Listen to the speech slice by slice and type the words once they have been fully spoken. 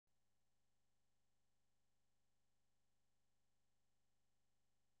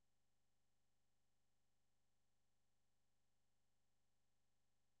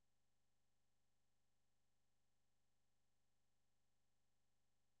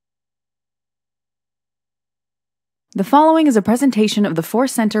The following is a presentation of the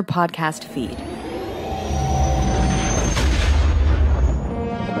Force Center podcast feed.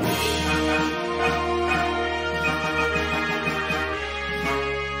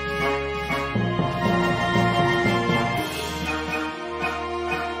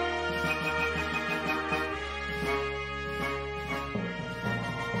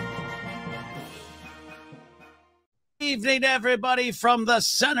 Evening, everybody, from the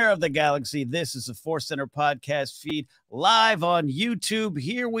center of the galaxy. This is the Force Center podcast feed live on YouTube.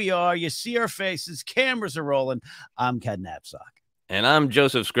 Here we are. You see our faces. Cameras are rolling. I'm Ken Napzok. And I'm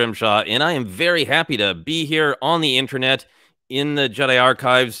Joseph Scrimshaw, and I am very happy to be here on the internet, in the Jedi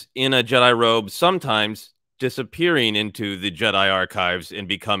archives, in a Jedi robe, sometimes disappearing into the Jedi archives and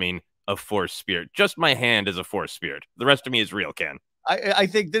becoming a Force spirit. Just my hand is a Force spirit. The rest of me is real, Ken. I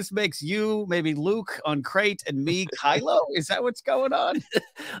think this makes you maybe Luke on Crate and me Kylo. Is that what's going on?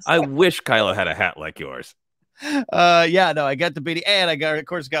 I wish Kylo had a hat like yours. Yeah, no, I got the beanie, and of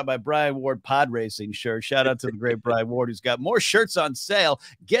course, got my Brian Ward pod racing shirt. Shout out to the great Brian Ward, who's got more shirts on sale.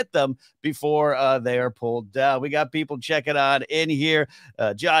 Get them before they are pulled down. We got people checking on in here.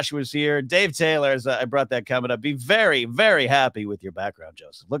 Joshua's here. Dave Taylor, as I brought that comment up. Be very, very happy with your background,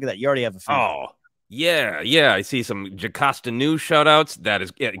 Joseph. Look at that. You already have a few. Oh. Yeah. I see some Jocasta New shout-outs. That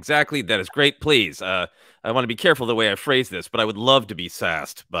is exactly. That is great. Please. I want to be careful the way I phrase this, but I would love to be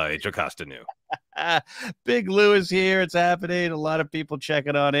sassed by Jocasta New. Big Lou is here. It's happening. A lot of people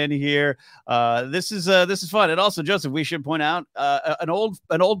checking on in here. This is fun. And also, Joseph, we should point out an old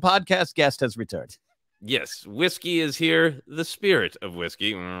podcast guest has returned. Yes, Whiskey is here. The spirit of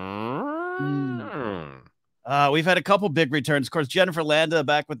whiskey. We've had a couple big returns. Of course, Jennifer Landa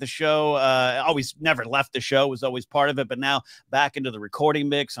back with the show. Always never left the show, was always part of it, but now back into the recording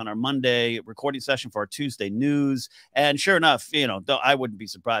mix on our Monday recording session for our Tuesday news. And sure enough, I wouldn't be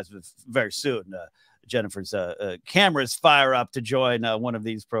surprised if very soon Jennifer's cameras fire up to join one of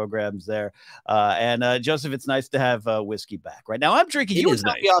these programs there. And Joseph, it's nice to have Whiskey back. Right now, I'm drinking. You was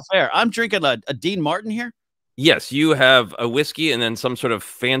nice. Off air. I'm drinking a Dean Martin here. Yes, you have a whiskey and then some sort of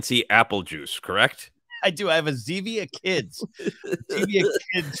fancy apple juice, correct? I do. I have a Zevia Kids. Zevia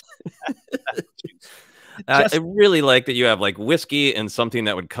Kids. I really like that you have like whiskey and something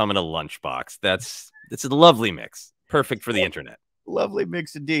that would come in a lunchbox. It's a lovely mix. Perfect for the internet. Lovely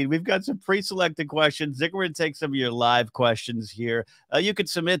mix indeed. We've got some pre-selected questions. I think we're going to take some of your live questions here. You can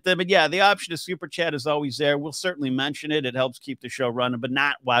submit them. And yeah, the option to super chat is always there. We'll certainly mention it. It helps keep the show running, but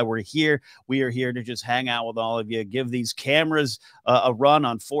not why we're here. We are here to just hang out with all of you, give these cameras a run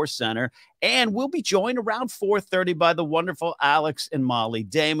on Force Center. And we'll be joined around 4:30 by the wonderful Alex and Mollie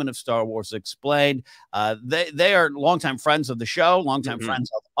Damon of Star Wars Explained. They are longtime friends of the show, longtime friends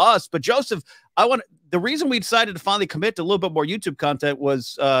of us. But Joseph, the reason we decided to finally commit to a little bit more YouTube content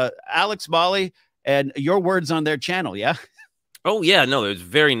was Alex, Mollie, and your words on their channel. Yeah. Oh yeah, no, it was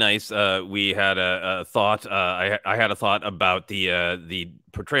very nice. We had a thought. I had a thought about the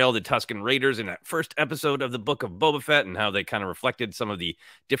portrayal of the Tusken Raiders in that first episode of the Book of Boba Fett, and how they kind of reflected some of the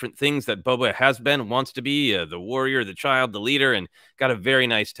different things that Boba has been, wants to be, the warrior, the child, the leader, and got a very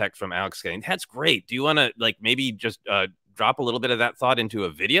nice text from Alex saying, "That's great. Do you want to maybe just drop a little bit of that thought into a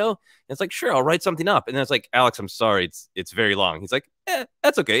video?" And it's like, sure, I'll write something up. And then it's like, Alex, I'm sorry, it's very long. He's like,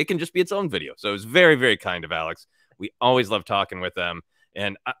 that's okay. It can just be its own video. So it was very, very kind of Alex. We always love talking with them.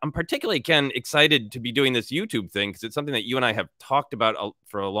 And I'm particularly, Ken, excited to be doing this YouTube thing, because it's something that you and I have talked about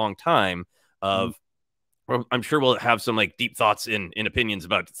for a long time. I'm sure we'll have some deep thoughts and opinions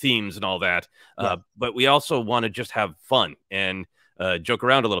about themes and all that. Yeah. But we also want to just have fun and joke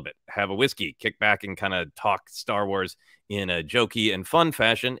around a little bit, have a whiskey, kick back and kind of talk Star Wars in a jokey and fun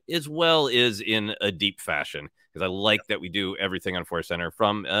fashion, as well as in a deep fashion. Because I like that we do everything on Force Center,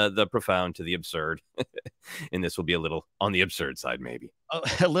 from the profound to the absurd. And this will be a little on the absurd side, maybe.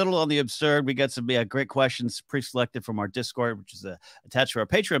 A little on the absurd. We got some great questions pre-selected from our Discord, which is attached to our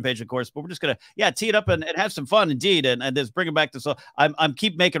Patreon page, of course. But we're just going to, tee it up and have some fun, indeed. And just bring it back to, so I'm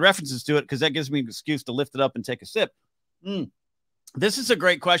keep making references to it because that gives me an excuse to lift it up and take a sip. This is a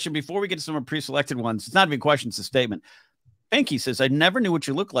great question. Before we get to some of our pre-selected ones, it's not even a question, it's a statement. Pinky says, "I never knew what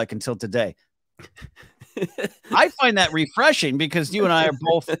you looked like until today." I find that refreshing, because you and I are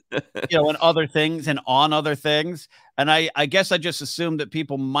both, in other things and on other things. And I guess I just assumed that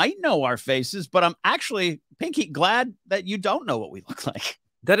people might know our faces, but I'm actually, Pinky, glad that you don't know what we look like.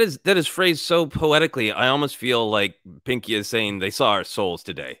 That is phrased so poetically. I almost feel like Pinky is saying they saw our souls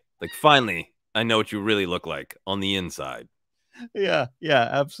today. Like, finally, I know what you really look like on the inside. Yeah,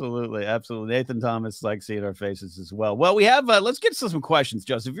 absolutely. Nathan Thomas likes seeing our faces as well. Well, we have, let's get to some questions,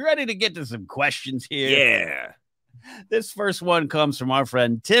 Joseph. If you're ready to get to some questions here. Yeah. This first one comes from our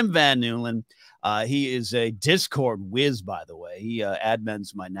friend Tim Van Newland. He is a Discord whiz, by the way. He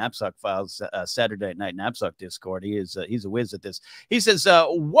admins my Napzok Files Saturday Night Napzok Discord. He's a whiz at this. He says,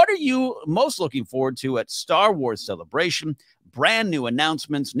 what are you most looking forward to at Star Wars Celebration? Brand new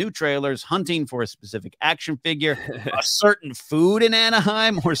announcements, new trailers, hunting for a specific action figure, a certain food in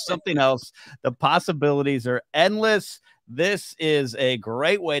Anaheim, or something else. The possibilities are endless. This is a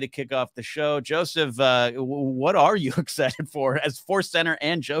great way to kick off the show. Joseph, what are you excited for as Force Center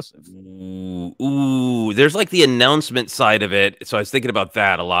and Joseph? Ooh, there's like the announcement side of it. So I was thinking about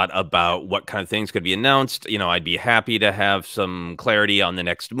that a lot, about what kind of things could be announced. You know, I'd be happy to have some clarity on the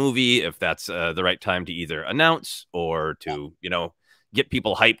next movie if that's the right time to either announce or to, you know, get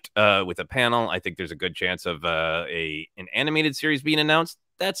people hyped with a panel. I think there's a good chance of an animated series being announced.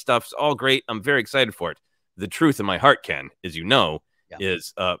 That stuff's all great. I'm very excited for it. The truth in my heart, Ken, as you know,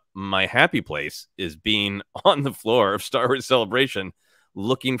 is my happy place is being on the floor of Star Wars Celebration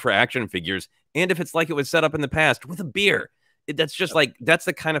looking for action figures. And if it's like it was set up in the past with a beer, that's just like, that's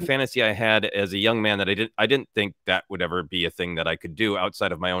the kind of fantasy I had as a young man that I didn't think that would ever be a thing that I could do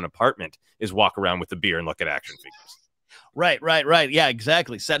outside of my own apartment, is walk around with a beer and look at action figures. Right. Yeah,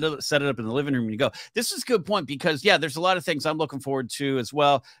 exactly. Set it up in the living room and you go. This is a good point because, yeah, there's a lot of things I'm looking forward to as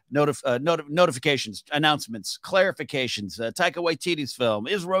well. Notifications, announcements, clarifications. Taika Waititi's film.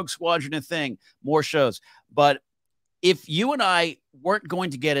 Is Rogue Squadron a thing? More shows. But if you and I weren't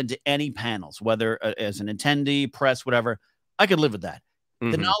going to get into any panels, whether as an attendee, press, whatever, I could live with that.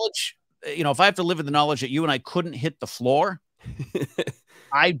 The knowledge, you know, if I have to live with the knowledge that you and I couldn't hit the floor,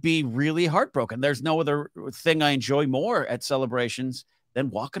 I'd be really heartbroken. There's no other thing I enjoy more at celebrations than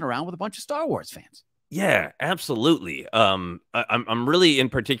walking around with a bunch of Star Wars fans. Yeah, absolutely. I'm really in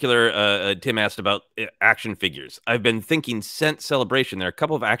particular. Tim asked about action figures. I've been thinking since Celebration, there are a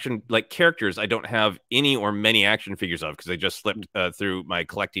couple of action characters I don't have any or many action figures of because they just slipped through my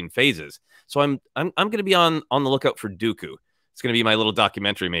collecting phases. So I'm going to be on the lookout for Dooku. It's going to be my little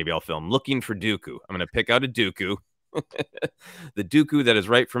documentary. Maybe I'll film looking for Dooku. I'm going to pick out a Dooku. The Dooku that is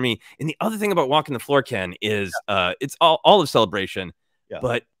right for me. And the other thing about walking the floor, Ken, is it's all of Celebration,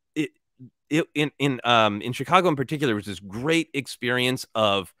 but in Chicago in particular, was this great experience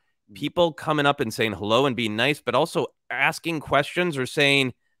of people coming up and saying hello and being nice, but also asking questions or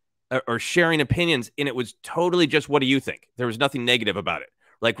saying or sharing opinions. And it was totally just, what do you think? There was nothing negative about it.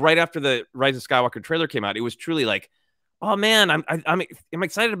 Like right after the Rise of Skywalker trailer came out, it was truly like, oh man, I'm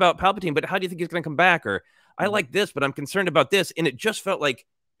excited about Palpatine, but how do you think he's going to come back? Or I like this, but I'm concerned about this. And it just felt like,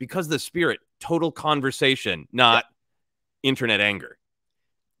 because of the spirit, total conversation, not internet anger.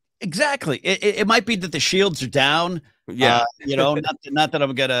 Exactly. It might be that the shields are down. Yeah. You know, not that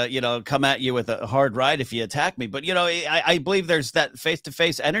I'm gonna, you know, come at you with a hard ride if you attack me, but you know, I believe there's that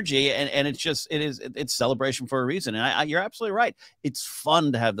face-to-face energy, and it's celebration for a reason. And you're absolutely right. It's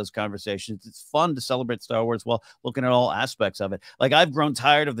fun to have those conversations. It's fun to celebrate Star Wars while looking at all aspects of it. Like, I've grown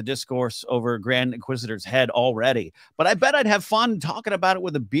tired of the discourse over Grand Inquisitor's head already, but I bet I'd have fun talking about it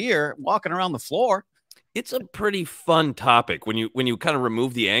with a beer, walking around the floor. It's a pretty fun topic when you kind of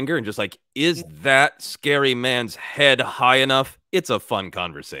remove the anger and just like, is that scary man's head high enough? It's a fun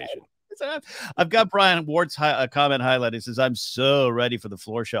conversation. I've got Brian Ward's comment highlighted. He says, I'm so ready for the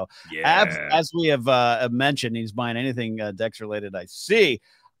floor show. Yeah. As we have mentioned, he's buying anything Dex related. I see.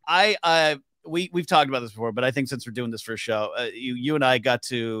 We've talked about this before, but I think since we're doing this for a show, you and I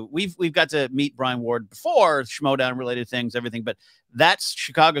we've got to meet Brian Ward before, Schmodown related things, everything. But that's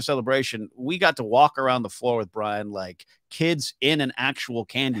Chicago Celebration. We got to walk around the floor with Brian like kids in an actual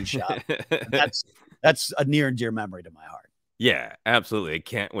candy shop. That's a near and dear memory to my heart. Yeah, absolutely. I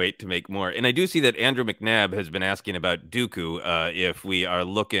can't wait to make more. And I do see that Andrew McNabb has been asking about Dooku, if we are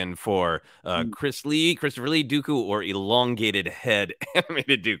looking for Christopher Lee Dooku, or elongated head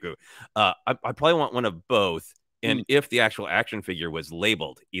animated Dooku. I probably want one of both. And if the actual action figure was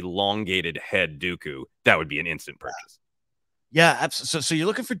labeled elongated head Dooku, that would be an instant purchase. Yeah, so you're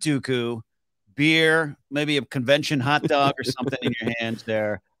looking for Dooku, beer, maybe a convention hot dog or something in your hands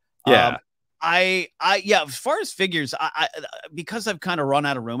there. Yeah. Yeah, as far as figures, because I've kind of run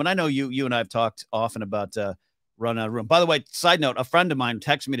out of room, and I know you and I have talked often about run out of room. By the way, side note, a friend of mine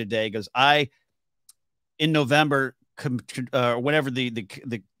texted me today, goes, in November, whenever the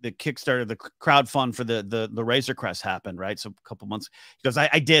Kickstarter, the crowdfund for the Razor Crest happened, right? So a couple months, he goes,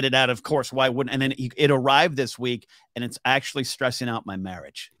 I did it out of course, why wouldn't? And then it arrived this week, and it's actually stressing out my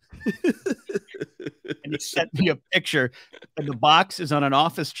marriage. And he sent me a picture, and the box is on an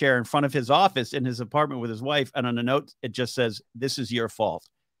office chair in front of his office in his apartment with his wife, and on a note it just says, "This is your fault."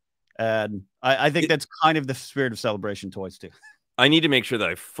 And I think that's kind of the spirit of Celebration Toys too. I need to make sure that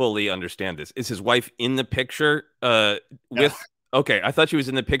I fully understand this. Is his wife in the picture with okay, I thought she was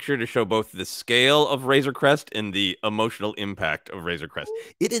in the picture to show both the scale of Razor Crest and the emotional impact of Razor Crest.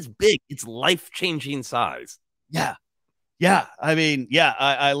 It is big. It's life-changing size. Yeah. Yeah, I mean, yeah,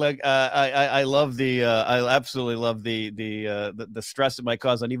 I like, I love the, I absolutely love the stress it might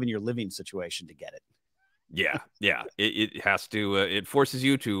cause on even your living situation to get it. Yeah. It has to. It forces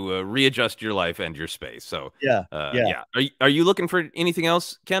you to readjust your life and your space. So Yeah. Are you looking for anything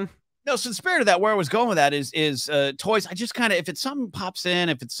else, Ken? No, so the spirit of that, where I was going with that is toys. I just kind of, if it's something pops in,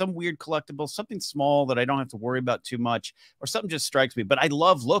 if it's some weird collectible, something small that I don't have to worry about too much, or something just strikes me. But I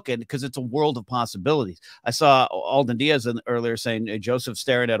love looking because it's a world of possibilities. I saw Alden Diaz earlier saying Joseph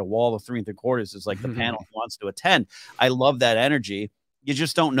staring at a wall of 3 3/4 is like the panel he wants to attend. I love that energy. You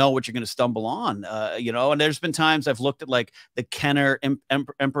just don't know what you're going to stumble on, and there's been times I've looked at like the Kenner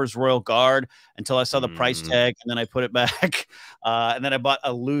Emperor's Royal Guard until I saw the price tag, and then I put it back. And then I bought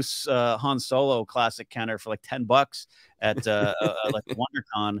a loose Han Solo classic Kenner for like $10 at like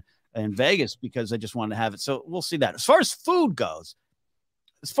WonderCon in Vegas because I just wanted to have it. So we'll see that. As far as food goes,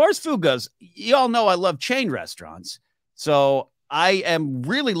 you all know I love chain restaurants. So I am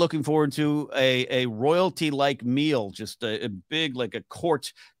really looking forward to a royalty-like meal, just a big, like a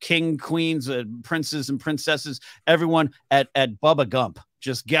court, king, queens, princes and princesses, everyone at Bubba Gump.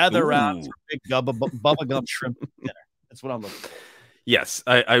 Just gather around for a big Bubba Gump shrimp dinner. That's what I'm looking for. Yes,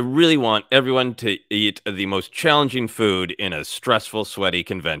 I really want everyone to eat the most challenging food in a stressful, sweaty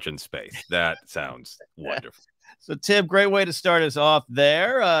convention space. That sounds wonderful. So, Tim, great way to start us off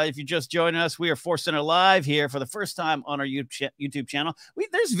there. If you just joined us, we are FORCECENTER Live here for the first time on our YouTube channel.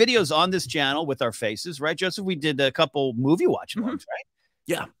 There's videos on this channel with our faces, right, Joseph? We did a couple movie watching ones,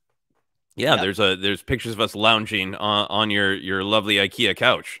 right? Yeah. There's pictures of us lounging on your lovely IKEA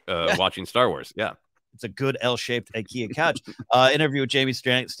couch watching Star Wars. Yeah. It's a good L-shaped IKEA couch. Interview with Jamie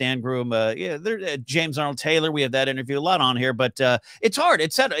Stangroom. James Arnold Taylor. We have that interview. A lot on here, but it's hard.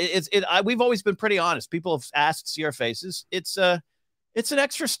 We've always been pretty honest. People have asked to see our faces. It's an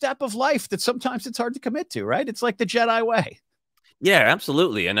extra step of life that sometimes it's hard to commit to, right? It's like the Jedi way. Yeah,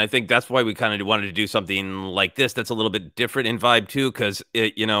 absolutely. And I think that's why we kind of wanted to do something like this that's a little bit different in vibe too, because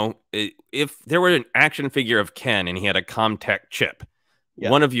if there were an action figure of Ken and he had a Comtech chip,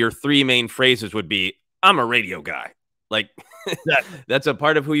 one of your 3 main phrases would be, I'm a radio guy. Like that's a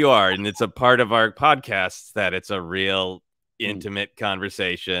part of who you are. And it's a part of our podcasts that it's a real intimate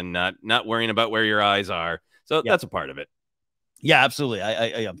conversation, not worrying about where your eyes are. So that's a part of it. Yeah, absolutely.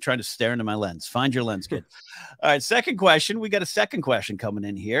 I'm trying to stare into my lens. Find your lens, kid. All right. Second question. We got a second question coming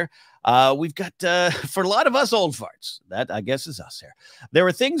in here. We've got, for a lot of us old farts, that I guess is us here. There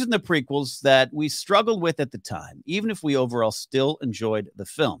were things in the prequels that we struggled with at the time, even if we overall still enjoyed the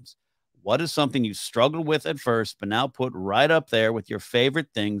films. What is something you struggled with at first, but now put right up there with your favorite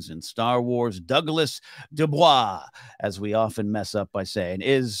things in Star Wars? Douglas Dubois, as we often mess up by saying,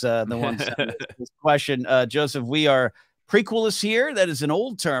 is the one sending this question. Joseph, we are prequelists here. That is an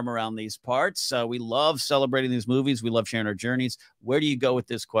old term around these parts. We love celebrating these movies. We love sharing our journeys. Where do you go with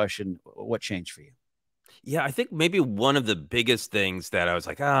this question? What changed for you? Yeah, I think maybe one of the biggest things that I was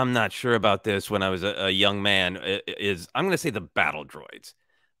like, I'm not sure about this when I was a young man is, I'm going to say the battle droids.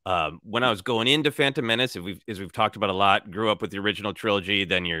 When I was going into Phantom Menace, as we've talked about a lot, grew up with the original trilogy.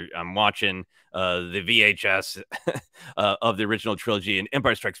 Then I'm watching the VHS of the original trilogy, and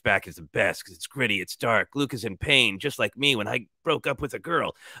Empire Strikes Back is the best because it's gritty, it's dark. Luke is in pain, just like me when I broke up with a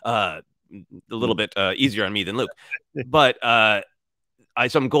girl. A little bit easier on me than Luke, but so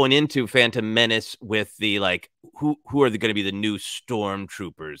I'm going into Phantom Menace with the who are going to be the new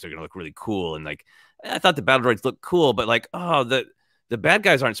stormtroopers? They're going to look really cool, and I thought the battle droids looked cool, but the bad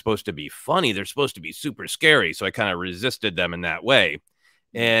guys aren't supposed to be funny. They're supposed to be super scary. So I kind of resisted them in that way.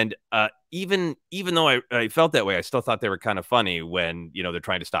 And even though I felt that way, I still thought they were kind of funny when, they're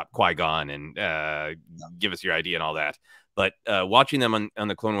trying to stop Qui-Gon and give us your ID and all that. But watching them on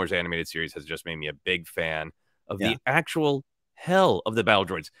the Clone Wars animated series has just made me a big fan of the actual hell of the battle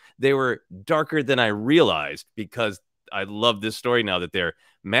droids. They were darker than I realized because I love this story now that they're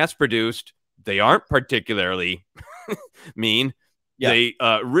mass produced. They aren't particularly mean. Yeah. They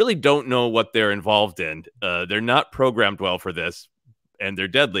really don't know what they're involved in. They're not programmed well for this, and they're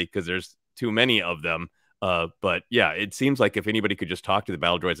deadly because there's too many of them. But yeah, it seems like if anybody could just talk to the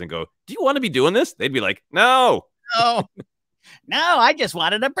battle droids and go, do you want to be doing this? They'd be like, no, I just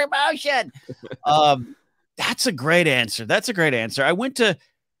wanted a promotion. That's a great answer. I went to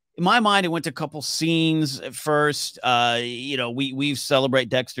in my mind, it went to a couple scenes at first. You know, we celebrate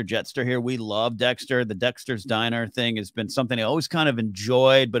Dexter Jetster here. We love Dexter. The Dexter's Diner thing has been something I always kind of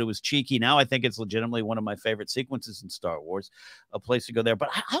enjoyed, but it was cheeky. Now I think it's legitimately one of my favorite sequences in Star Wars. A place to go there. But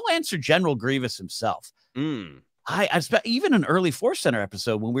I'll answer General Grievous himself. I spent even an early Force Center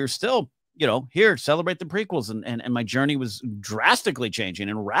episode when we were still, you know, here celebrate the prequels, and my journey was drastically changing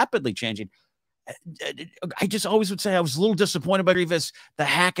and rapidly changing. I just always would say I was a little disappointed by Grievous, the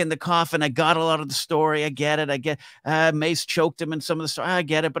hack in the coffin. I got a lot of the story. I get it. I get Mace choked him in some of the story. I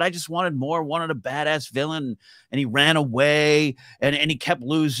get it, but I just wanted more. Wanted a badass villain, and he ran away, and he kept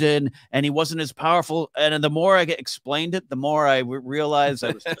losing, and he wasn't as powerful. And the more I explained it, the more I realized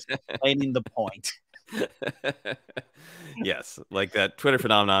I was just explaining the point. Yes, like that Twitter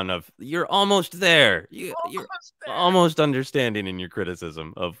phenomenon of you're almost there. You're almost understanding in your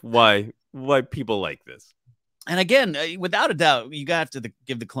criticism of why people like this. And again, without a doubt, you got to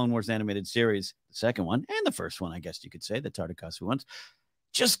give the Clone Wars animated series, the second one and the first one, I guess you could say, the Tartakovsky ones,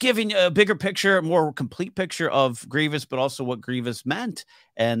 just giving a bigger picture, a more complete picture of Grievous, but also what Grievous meant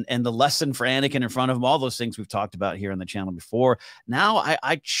and the lesson for Anakin in front of him, all those things we've talked about here on the channel before. Now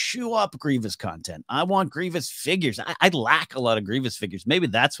I chew up Grievous content. I want Grievous figures. I lack a lot of Grievous figures. Maybe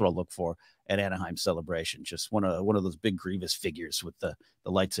that's what I'll look for at Anaheim Celebration. Just one of those big Grievous figures with the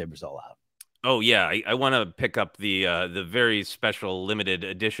lightsabers all out. Oh yeah, I want to pick up the very special limited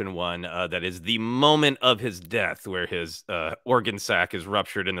edition one that is the moment of his death, where his organ sac is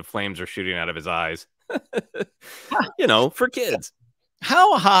ruptured and the flames are shooting out of his eyes. You know, for kids.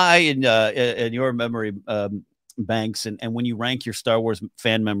 How high in your memory banks, and when you rank your Star Wars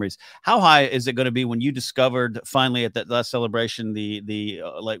fan memories, how high is it going to be when you discovered finally at that last celebration the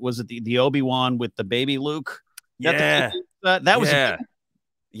like, was it the Obi-Wan with the baby Luke? Yeah, that was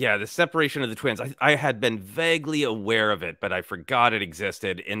yeah, the separation of the twins. I had been vaguely aware of it, but I forgot it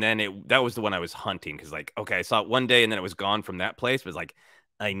existed. And then that was the one I was hunting, because, like, okay, I saw it one day and then it was gone from that place. But it's like,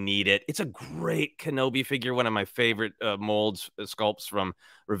 I need it. It's a great Kenobi figure, one of my favorite molds, sculpts from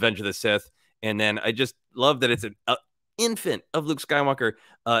Revenge of the Sith. And then I just love that it's an infant of Luke Skywalker,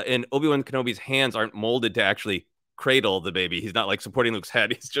 and Obi-Wan Kenobi's hands aren't molded to actually cradle the baby. He's not like supporting Luke's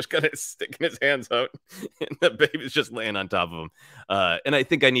head. He's just kind of sticking his hands out, and the baby's just laying on top of him. And I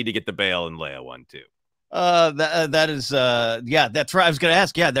think I need to get the Bail and Leia one too. That is yeah, that's right. I was gonna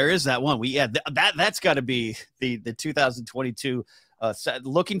ask. Yeah, there is that one. That's got to be the 2022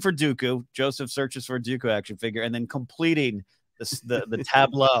 looking for Dooku. Joseph searches for a Dooku action figure, and then completing the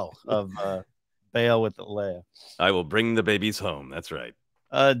tableau of Bail with the Leia. I will bring the babies home. That's right.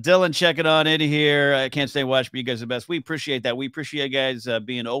 Dylan checking on in here. I can't stay watch, but you guys are the best. We appreciate that. We appreciate you guys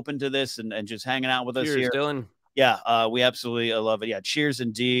being open to this and just hanging out with us here. Dylan. Yeah, we absolutely love it. Yeah, cheers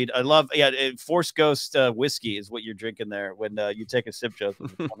indeed. I love, Force Ghost whiskey is what you're drinking there when you take a sip,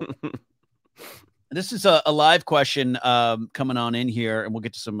 Joseph. This is a live question coming on in here, and we'll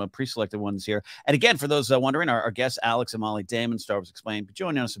get to some pre-selected ones here. And again, for those wondering, our guests, Alex and Mollie Damon, Star Wars Explained,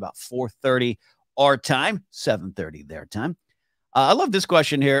 joining us about 4:30 our time, 7:30 their time. I love this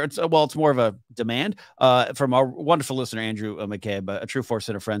question here. It's more of a demand from our wonderful listener, Andrew McCabe, a true Force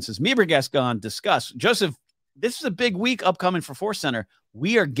Center friend, says, Meeber Gascon discuss. Joseph, this is a big week upcoming for Force Center.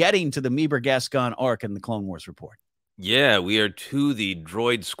 We are getting to the Meeber Gascon arc in the Clone Wars report. Yeah, we are to the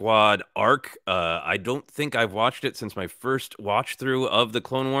Droid Squad arc. I don't think I've watched it since my first watch through of the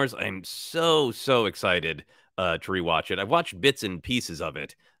Clone Wars. I'm so excited to rewatch it. I've watched bits and pieces of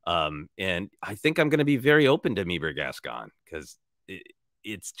it. And I think I'm going to be very open to Meeber Gascon, because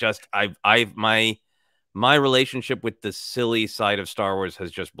it's just my relationship with the silly side of Star Wars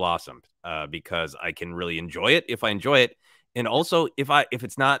has just blossomed, because I can really enjoy it if I enjoy it, and also if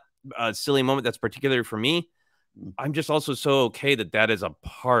it's not a silly moment that's particular for me, I'm just also so okay that is a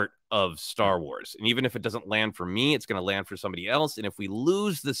part of Star Wars, and even if it doesn't land for me, it's going to land for somebody else. And if we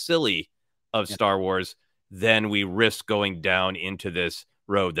lose the silly of Star Wars, then we risk going down into this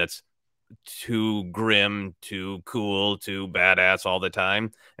road that's too grim, too cool, too badass all the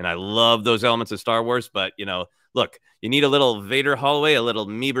time. And I love those elements of Star Wars, but look, you need a little Vader hallway, a little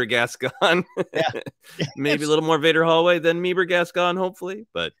Meeber Gascon. Maybe a little more Vader hallway than Meeber Gascon, hopefully.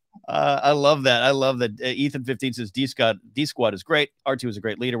 But I love that. I love that. Ethan 15 says D Squad is great. R2 is a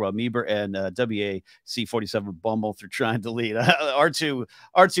great leader, while Meeber and WAC 47 bumble through trying to lead. R2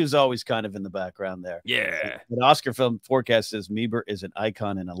 is always kind of in the background there. Yeah. The Oscar Film Forecast says Meeber is an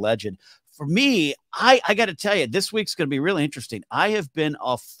icon and a legend. For me, I got to tell you, this week's going to be really interesting. I have been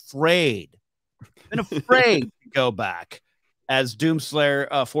afraid to go back. As Doomslayer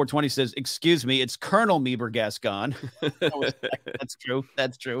 420 says, excuse me, it's Colonel Meeber Gascon.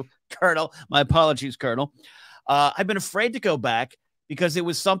 That's true. Colonel. My apologies, Colonel. I've been afraid to go back because it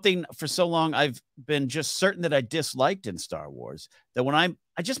was something for so long I've been just certain that I disliked in Star Wars, that when I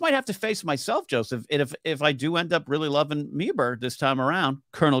just might have to face myself, Joseph. And if I do end up really loving Meeber this time around,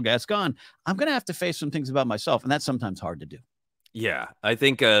 Colonel Gascon, I'm going to have to face some things about myself. And that's sometimes hard to do. Yeah, I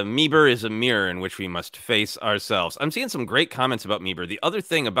think Meeber is a mirror in which we must face ourselves. I'm seeing some great comments about Meeber. The other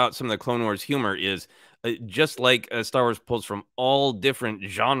thing about some of the Clone Wars humor is just like Star Wars pulls from all different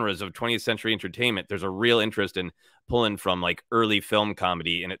genres of 20th century entertainment, there's a real interest in pulling from like early film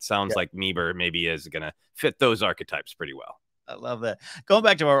comedy. And it sounds like Meeber maybe is going to fit those archetypes pretty well. I love that. Going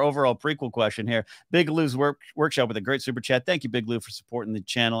back to our overall prequel question here, Big Lou's workshop with a great super chat. Thank you, Big Lou, for supporting the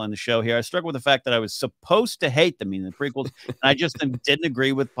channel and the show here. I struggle with the fact that I was supposed to hate them in the prequels, and I just didn't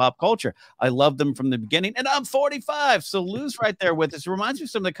agree with pop culture. I loved them from the beginning, and I'm 45, so Lou's right there with us. It reminds me of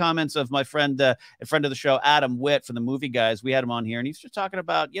some of the comments of my friend, a friend of the show, Adam Witt from the Movie Guys. We had him on here, and he's just talking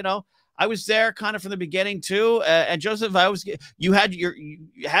about, I was there kind of from the beginning too. And Joseph, you have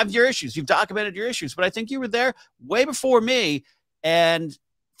your issues. You've documented your issues, but I think you were there way before me. And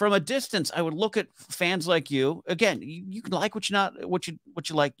from a distance, I would look at fans like you. Again, you can like what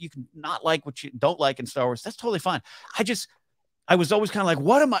you like. You can not like what you don't like in Star Wars. That's totally fine. I was always kind of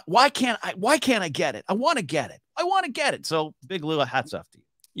like, why can't I get it? I want to get it. So Big Lou, hats off to you.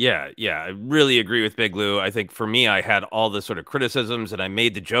 Yeah, I really agree with Big Lou. I think for me, I had all the sort of criticisms and I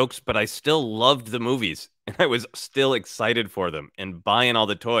made the jokes, but I still loved the movies and I was still excited for them and buying all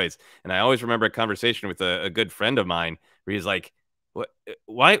the toys. And I always remember a conversation with a good friend of mine where he's like,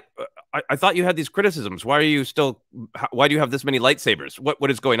 why? I thought you had these criticisms. Why do you have this many lightsabers? What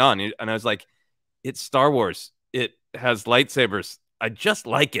is going on? And I was like, it's Star Wars. It has lightsabers. I just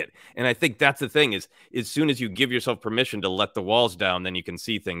like it. And I think that's the thing is, as soon as you give yourself permission to let the walls down, then you can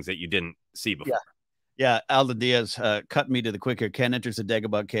see things that you didn't see before. Yeah. Alden Diaz cut me to the quick here. Ken enters the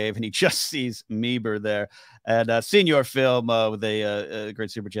Dagobah cave and he just sees Meeber there. And seeing your film with a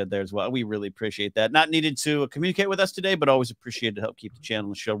great super chat there as well. We really appreciate that. Not needed to communicate with us today, but always appreciate to help keep the channel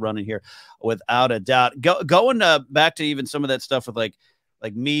and the show running here without a doubt. Going back to even some of that stuff with like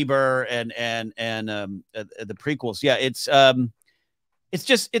Meeber and the prequels. Yeah,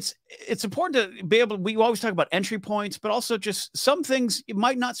 it's important to be able to, we always talk about entry points, but also just some things it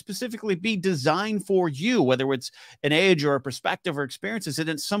might not specifically be designed for you, whether it's an age or a perspective or experiences, and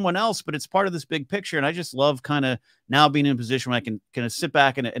it's someone else, but it's part of this big picture. And I just love kind of now being in a position where I can kind of sit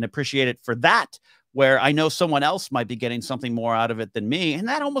back and appreciate it for that, where I know someone else might be getting something more out of it than me. And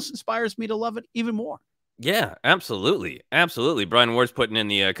that almost inspires me to love it even more. Yeah, absolutely. Absolutely. Brian Ward's putting in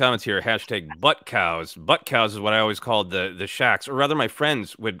the comments here, hashtag butt cows. Butt cows is what I always called the shacks, or rather my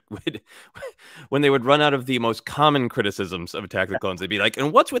friends would when they would run out of the most common criticisms of Attack of the Clones, they'd be like,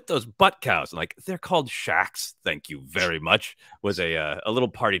 and what's with those butt cows? And like, they're called shacks. Thank you very much. Was a little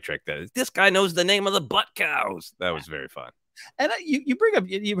party trick that this guy knows the name of the butt cows. That was very fun. And you bring up,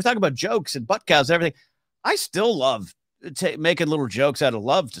 you were talking about jokes and butt cows and everything. I still love making little jokes out of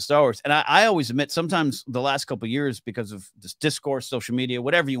love to Star Wars. And I always admit sometimes the last couple of years, because of this discourse, social media,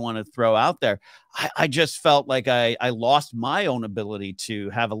 whatever you want to throw out there, I just felt like I lost my own ability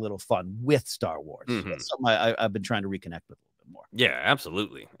to have a little fun with Star Wars. That's something I've been trying to reconnect with a little bit more. Yeah,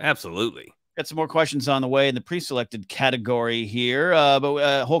 absolutely. Absolutely. Got some more questions on the way in the pre-selected category here.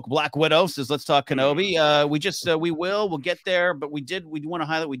 But Hulk Black Widow says, let's talk Kenobi. We'll get there, but we want to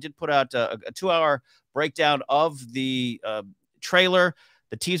highlight, we did put out a 2-hour breakdown of the trailer,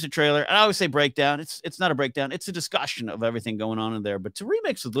 the teaser trailer. And I always say breakdown. It's not a breakdown. It's a discussion of everything going on in there. But to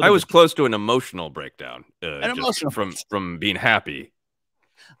remix a little, I was close to an emotional breakdown, emotional from being happy.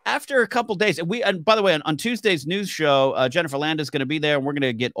 After a couple days, and by the way, on Tuesday's news show, Jennifer Land is going to be there, and we're going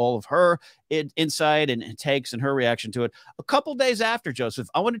to get all of her insight and takes and her reaction to it. A couple days after, Joseph,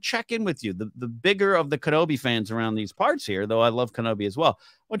 I want to check in with you, the bigger of the Kenobi fans around these parts here, though I love Kenobi as well.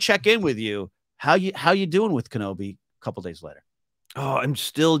 I want to check in with you. How you doing with Kenobi a couple days later? Oh, I'm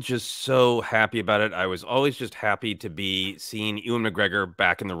still just so happy about it. I was always just happy to be seeing Ewan McGregor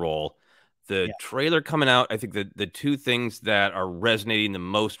back in the role. The trailer coming out, I think the two things that are resonating the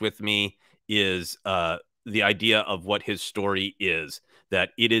most with me is the idea of what his story is, that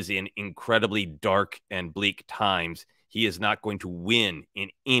it is in incredibly dark and bleak times. He is not going to win in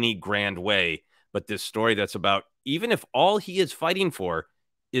any grand way, but this story that's about, even if all he is fighting for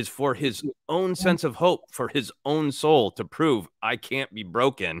is for his own sense of hope, for his own soul to prove I can't be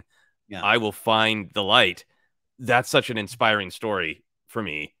broken, I will find the light. That's such an inspiring story for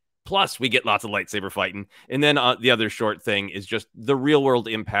me. Plus, we get lots of lightsaber fighting. And then the other short thing is just the real world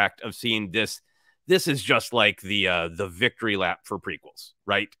impact of seeing this. This is just like the victory lap for prequels,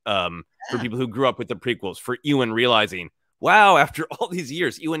 right? For people who grew up with the prequels, for Ewan realizing, wow, after all these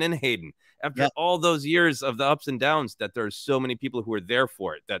years, Ewan and Hayden, after all those years of the ups and downs, that there's so many people who are there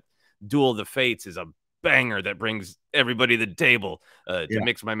for it. That Duel of the Fates is a banger that brings everybody to the table, to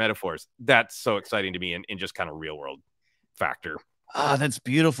mix my metaphors. That's so exciting to me in just kind of real world factor. Ah, that's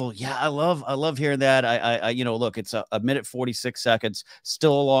beautiful. Yeah, I love hearing that. I look, it's a minute 46 seconds,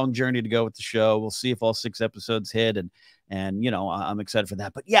 still a long journey to go with the show. We'll see if all 6 episodes hit, and I'm excited for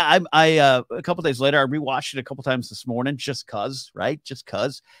that. But yeah, a couple days later, I rewatched it a couple times this morning, just cause.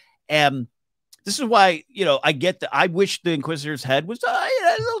 And this is why, I get that. I wish the Inquisitor's head was a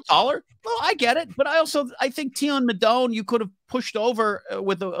little taller. Well, I get it, but I think Tion Madone, you could have pushed over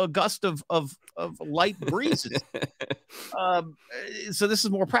with a gust of light breezes. So this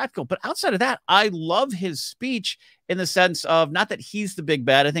is more practical. But outside of that, I love his speech in the sense of, not that he's the big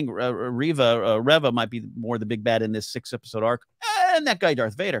bad. I think Reva might be more the big bad in this 6-episode arc, and that guy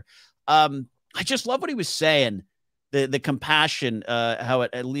Darth Vader. I just love what he was saying. The compassion, how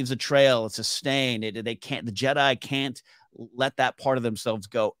it leaves a trail, it's a stain. The Jedi can't let that part of themselves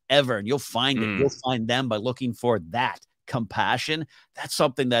go ever, and you'll find it. You'll find them by looking for that compassion. That's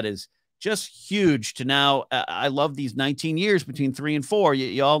something that is just huge to now. I love these 19 years between 3 and 4.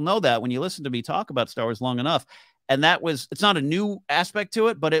 You all know that when you listen to me talk about Star Wars long enough, and it's not a new aspect to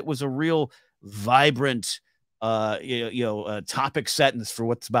it, but it was a real vibrant, topic sentence for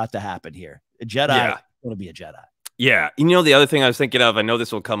what's about to happen here. A Jedi is going to be a Jedi. Yeah. The other thing I was thinking of, I know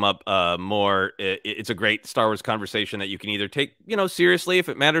this will come up more. It's a great Star Wars conversation that you can either take, seriously if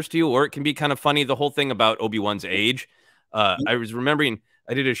it matters to you, or it can be kind of funny. The whole thing about Obi-Wan's age. I was remembering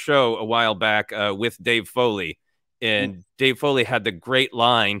I did a show a while back with Dave Foley, and Dave Foley had the great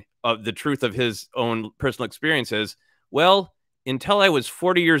line of the truth of his own personal experiences. Well, until I was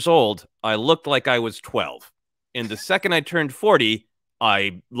 40 years old, I looked like I was 12. And the second I turned 40,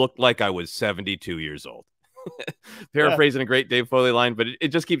 I looked like I was 72 years old. Paraphrasing a great Dave Foley line, but it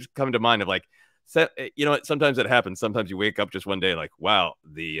just keeps coming to mind of like, sometimes it happens. Sometimes you wake up just one day like, wow,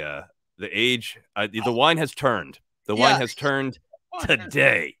 the age, the wine has turned. The wine has turned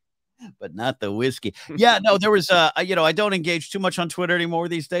today. But not the whiskey. Yeah, no, there was I don't engage too much on Twitter anymore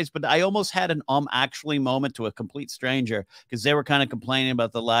these days, but I almost had an actually moment to a complete stranger, because they were kind of complaining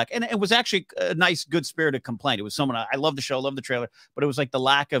about the lack, and it was actually a nice, good spirited complaint. It was someone, I love the show, love the trailer, but it was like the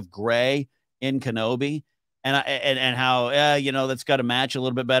lack of gray in Kenobi. And how that's got to match a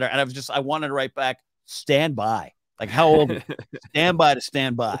little bit better. And I wanted to write back, stand by. Like, how old? Stand by to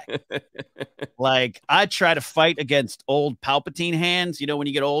stand by. Like, I try to fight against old Palpatine hands. When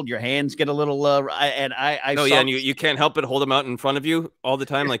you get old, your hands get a little. And you can't help but hold them out in front of you all the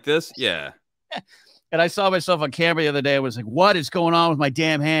time like this. Yeah. And I saw myself on camera the other day. I was like, what is going on with my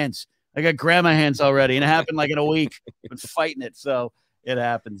damn hands? I got grandma hands already, and it happened like in a week. I've been fighting it, so. It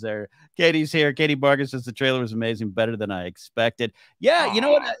happens there. Katie's here. Katie Barker says the trailer was amazing, better than I expected. Yeah, you know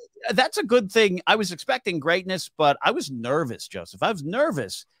what? That's a good thing. I was expecting greatness, but I was nervous, Joseph. I was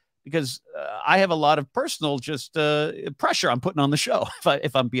nervous because I have a lot of personal pressure I'm putting on the show,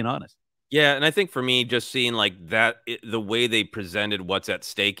 if I'm being honest. Yeah, and I think for me, just seeing like that, the way they presented what's at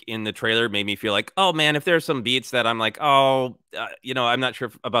stake in the trailer made me feel like, oh man, if there's some beats that I'm like, I'm not sure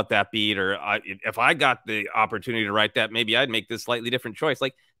about that beat, or if I got the opportunity to write that, maybe I'd make this slightly different choice.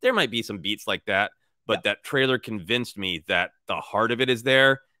 Like, there might be some beats like that, but that trailer convinced me that the heart of it is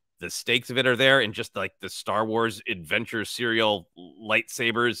there, the stakes of it are there, and just like the Star Wars adventure serial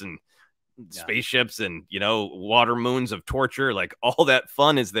lightsabers and spaceships and water moons of torture, like all that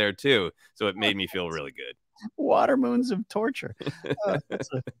fun is there too, so it made me feel really good. Water moons of torture. That's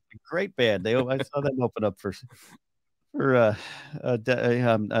a great band. I saw them open up for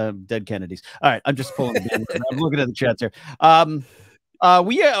Dead Kennedys. All right, I'm just pulling I'm looking at the chats here.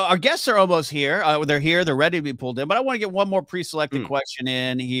 Our guests are almost here. They're here. They're ready to be pulled in. But I want to get one more pre-selected question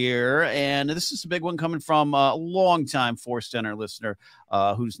in here. And this is a big one coming from a longtime Force Center listener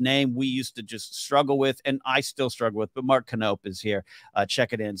whose name we used to just struggle with, and I still struggle with. But Mark Canope is here.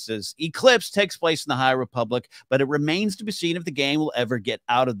 Check it in. Says, Eclipse takes place in the High Republic, but it remains to be seen if the game will ever get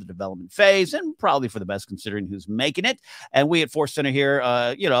out of the development phase, and probably for the best considering who's making it. And we at Force Center here,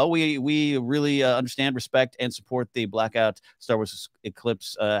 we really understand, respect, and support the Blackout Star Wars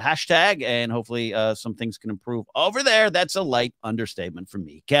Eclipse hashtag, and hopefully some things can improve over there. That's a light understatement from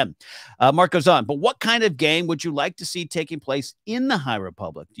me, Ken. Mark goes on, but what kind of game would you like to see taking place in the High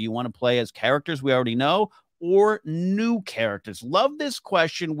Republic? Do you want to play as characters we already know, or new characters? Love this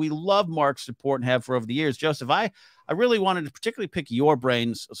question. We love Mark's support and have for over the years. Joseph, I really wanted to particularly pick your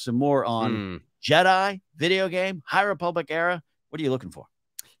brains some more on Jedi, video game, High Republic era. What are you looking for?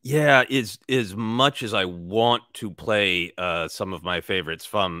 Yeah, as much as I want to play some of my favorites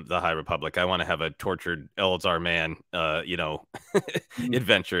from the High Republic, I want to have a tortured Elzar man,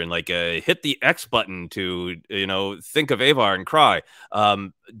 adventure and like hit the X button to think of Avar and cry.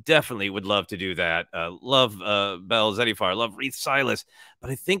 Definitely would love to do that. Love Bel Zedifar, love Reith Silas, but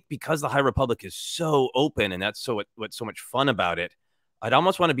I think because the High Republic is so open and that's what's so much fun about it, I'd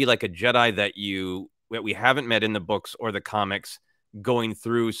almost want to be like a Jedi that we haven't met in the books or the comics, going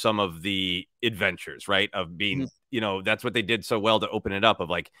through some of the adventures, right? Of being, that's what they did so well to open it up, of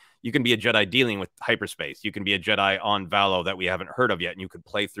like, you can be a Jedi dealing with hyperspace. You can be a Jedi on Valo that we haven't heard of yet. And you could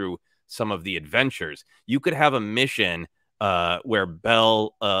play through some of the adventures. You could have a mission where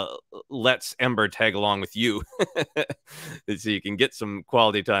Bel lets Ember tag along with you. So you can get some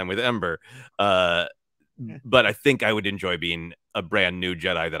quality time with Ember. But I think I would enjoy being a brand new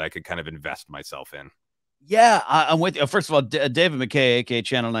Jedi that I could kind of invest myself in. Yeah, I'm with you. First of all, David McKay, aka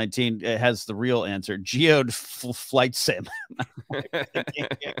Channel 19, has the real answer. Geode flight sim.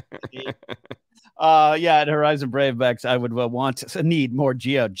 At Horizon Bravebacks, I would need more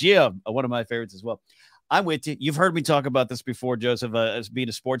Geode. Geode, one of my favorites as well. I'm with you. You've heard me talk about this before, Joseph, as being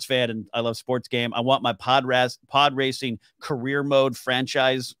a sports fan, and I love sports game. I want my pod racing career mode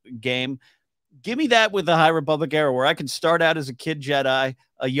franchise game. Give me that with the High Republic era, where I can start out as a kid Jedi,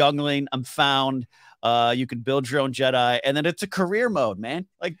 a youngling. I'm found. You can build your own Jedi, and then it's a career mode, man.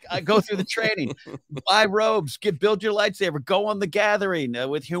 Like, I go through the training, buy robes, build your lightsaber, go on the gathering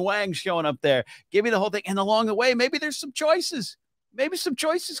with Huang showing up there. Give me the whole thing. And along the way, maybe there's some choices. Maybe some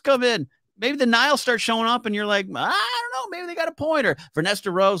choices come in. Maybe the Nile starts showing up and you're like, I don't know, maybe they got a pointer.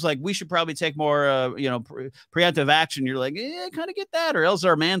 Vernesta Rose, like, we should probably take more, preemptive action. You're like, yeah, kind of get that. Or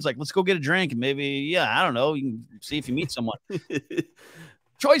Elzar Man's like, let's go get a drink. And maybe, I don't know, you can see if you meet someone.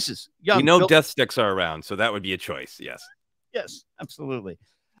 Choices. We know death sticks are around, so that would be a choice. Yes. Yes, absolutely.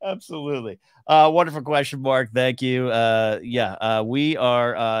 Absolutely. Wonderful question, Mark. Thank you. We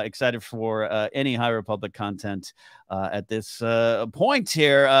are excited for any High Republic content at this point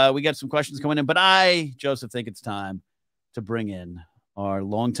here. We got some questions coming in, but I, Joseph, think it's time to bring in our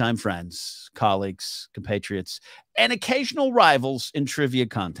longtime friends, colleagues, compatriots, and occasional rivals in trivia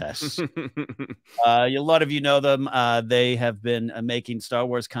contests. A lot of you know them. They have been making Star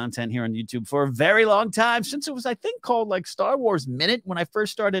Wars content here on YouTube for a very long time, since it was, I think, called like Star Wars Minute when I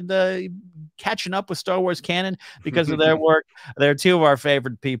first started catching up with Star Wars canon because of their work. They're two of our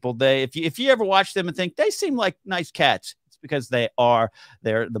favorite people. If you ever watch them and think they seem like nice cats, because they're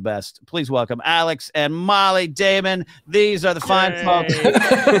the best. Please welcome Alex and Mollie Damon. These are the fine folks.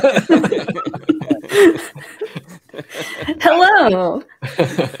 Hello.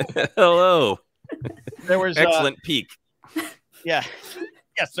 Hello. There was excellent peak. Yeah.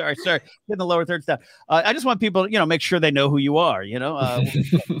 Yeah, sorry. Getting the lower thirds down. I just want people, make sure they know who you are,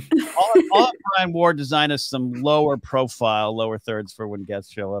 all Brian Ward design us some lower profile, lower thirds for when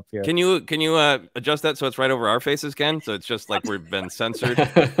guests show up here. Can you adjust that so it's right over our faces, Ken? So it's just like we've been censored.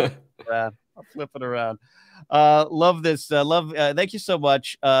 I'll flip it around. Love this. Thank you so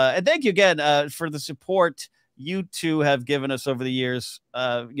much. And thank you again for the support you two have given us over the years.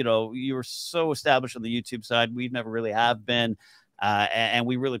 You were so established on the YouTube side. We never really have been. And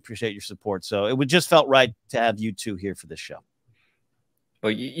we really appreciate your support. So it would just felt right to have you two here for this show.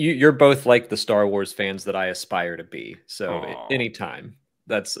 Well, you're both like the Star Wars fans that I aspire to be. So anytime,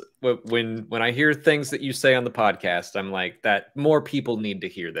 that's when I hear things that you say on the podcast, I'm like, that more people need to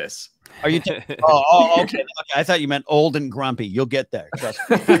hear this. Are you? Okay. I thought you meant old and grumpy. You'll get there. Trust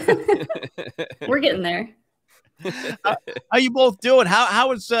me. We're getting there. How you both doing?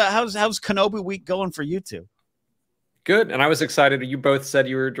 How's Kenobi week going for you two? Good. And I was excited. You both said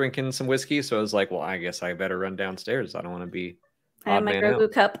you were drinking some whiskey. So I was like, well, I guess I better run downstairs. I don't want to be. I have my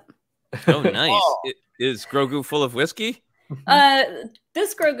Grogu cup. Oh, nice. Is Grogu full of whiskey?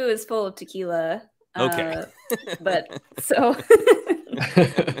 This Grogu is full of tequila. Okay. But so.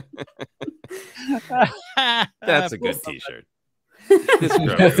 That's a good t-shirt. This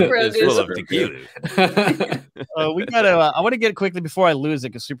Grogu is full of tequila. We gotta. I want to get it quickly before I lose it,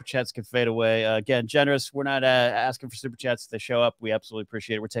 because super chats can fade away. Again, generous. We're not asking for super chats. If they show up, we absolutely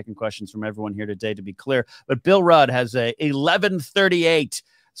appreciate it. We're taking questions from everyone here today, to be clear. But Bill Rudd has a 1138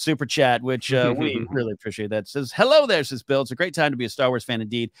 super chat, which we really appreciate. That says, "Hello there," says Bill. It's a great time to be a Star Wars fan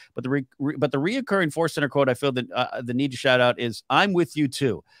indeed. But the reoccurring Force Center quote I feel that the need to shout out is, "I'm with you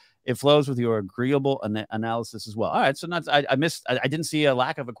too." It flows with your agreeable analysis as well. All right, so I didn't see a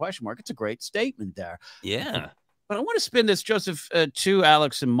lack of a question mark. It's a great statement there. Yeah. But I want to spin this, Joseph, to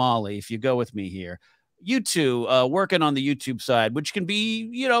Alex and Mollie, if you go with me here. You two working on the YouTube side, which can be,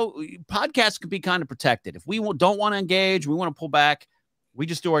 podcasts can be kind of protected. If we don't want to engage, we want to pull back. We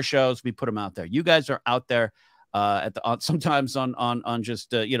just do our shows. We put them out there. You guys are out there sometimes on just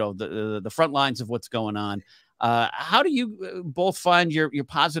the front lines of what's going on. How do you both find your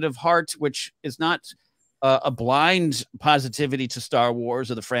positive heart, which is not a blind positivity to Star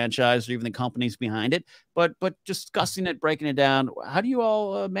Wars or the franchise or even the companies behind it, but discussing it, breaking it down? How do you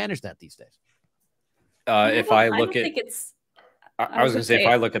all manage that these days? If I look at, think it's. I was going to say, if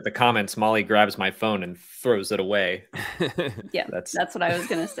I look at the comments, Molly grabs my phone and throws it away. Yeah, that's what I was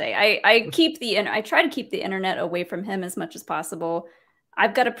going to say. I try to keep the internet away from him as much as possible.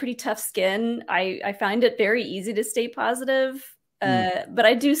 I've got a pretty tough skin. I find it very easy to stay positive, but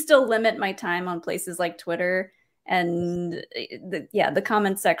I do still limit my time on places like Twitter and the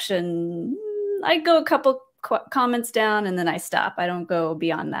comment section. I go a couple comments down and then I stop. I don't go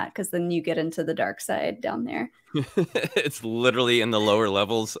beyond that because then you get into the dark side down there. It's literally in the lower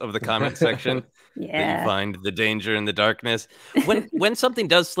levels of the comment section that you find the danger and the darkness. When something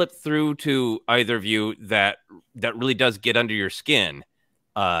does slip through to either of you that really does get under your skin,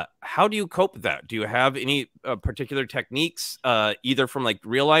 how do you cope with that? Do you have any particular techniques, either from like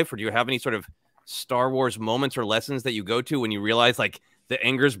real life, or do you have any sort of Star Wars moments or lessons that you go to when you realize like the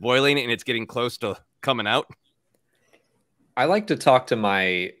anger's boiling and it's getting close to coming out? I like to talk to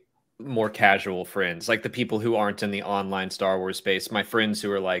my more casual friends, like the people who aren't in the online Star Wars space. My friends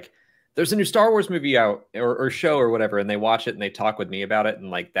who are like, there's a new Star Wars movie out or show or whatever, and they watch it and they talk with me about it, and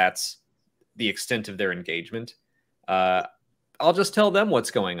like that's the extent of their engagement. I'll just tell them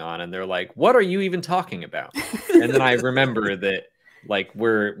what's going on, and they're like, what are you even talking about? And then I remember that like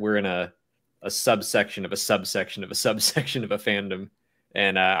we're in a subsection of a subsection of a subsection of a fandom,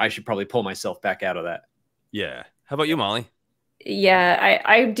 and I should probably pull myself back out of that. Yeah. How about you, Molly? Yeah,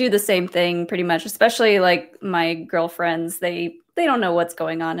 I do the same thing pretty much, especially like my girlfriends. They don't know what's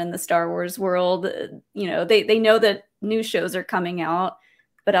going on in the Star Wars world. You know, they know that new shows are coming out,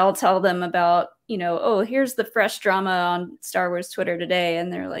 but I'll tell them about, oh, here's the fresh drama on Star Wars Twitter today.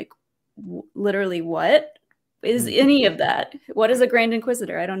 And they're like, literally, what is any of that? What is a Grand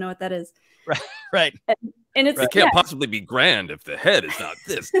Inquisitor? I don't know what that is. Right. And it's, it can't possibly be grand if the head is not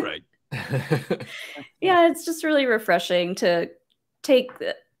this, right? Yeah, it's just really refreshing to take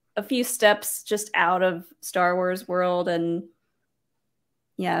a few steps just out of Star Wars world and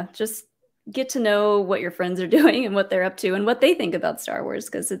just get to know what your friends are doing and what they're up to and what they think about Star Wars,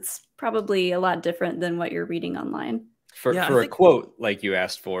 because it's probably a lot different than what you're reading online. For a quote like you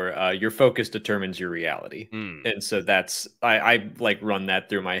asked for, your focus determines your reality. And so that's, I like run that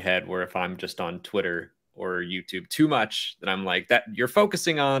through my head, where if I'm just on Twitter or YouTube too much, then I'm like, that you're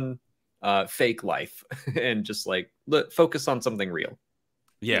focusing on fake life and just like focus on something real.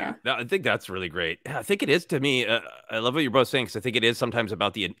 Yeah, I think that's really great. Yeah, I think it is to me. I love what you're both saying, because I think it is sometimes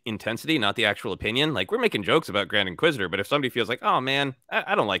about the intensity, not the actual opinion. Like, we're making jokes about Grand Inquisitor, but if somebody feels like, oh man,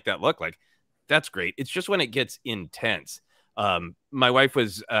 I don't like that look, like, that's great. It's just when it gets intense. My wife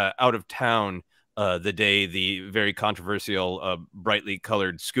was out of town the day the very controversial brightly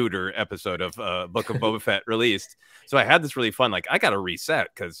colored scooter episode of Book of Boba Fett released. So I had this really fun, like, I got to reset,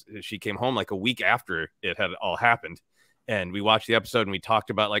 because she came home like a week after it had all happened. And we watched the episode and we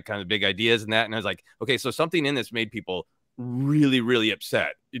talked about like kind of big ideas and that. And I was like, okay, so something in this made people really, really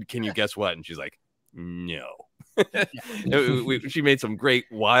upset. Can you guess what? And she's like, no. She made some great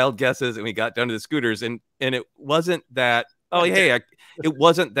wild guesses, and we got down to the scooters, and it wasn't that, it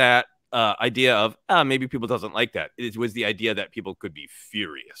wasn't that idea of maybe people doesn't like that. It was the idea that people could be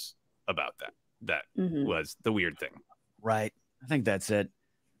furious about that. That was the weird thing. Right. I think that's it.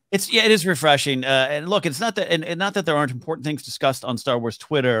 It is refreshing. And look, it's not that, and not that there aren't important things discussed on Star Wars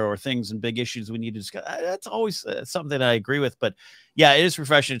Twitter or things and big issues we need to discuss. That's always something that I agree with. But yeah, it is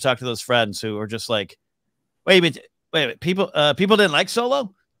refreshing to talk to those friends who are just like, wait a minute, people didn't like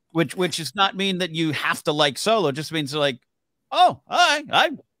Solo, which does not mean that you have to like Solo. It just means like, oh,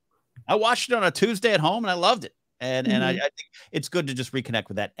 I watched it on a Tuesday at home and I loved it. And I think it's good to just reconnect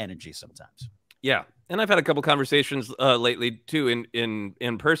with that energy sometimes. Yeah. And I've had a couple conversations lately too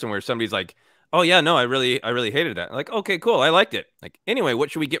in person where somebody's like, oh yeah, no, I really hated that. I'm like, okay, cool. I liked it. Like, anyway, what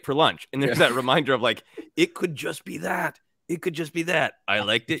should we get for lunch? And there's that reminder of like, it could just be that. It could just be that. I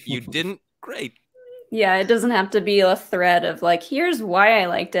liked it. You didn't. Great. Yeah. It doesn't have to be a thread of like, here's why I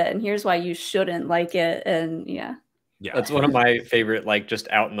liked it and here's why you shouldn't like it. And yeah. That's one of my favorite, like, just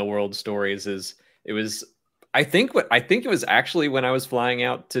out in the world stories. I think it was actually when I was flying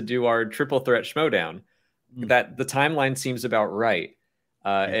out to do our triple threat schmodown, that the timeline seems about right.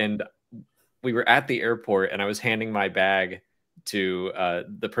 And we were at the airport and I was handing my bag to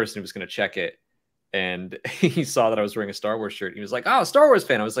the person who was going to check it. And he saw that I was wearing a Star Wars shirt. He was like, oh, Star Wars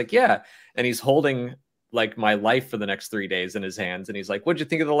fan. I was like, yeah. And he's holding like my life for the next 3 days in his hands. And he's like, "What'd you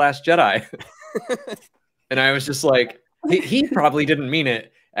think of The Last Jedi?" And I was just like, he probably didn't mean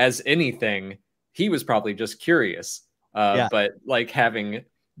it as anything. He was probably just curious. But like having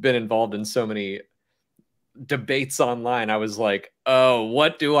been involved in so many debates online, I was like, "Oh,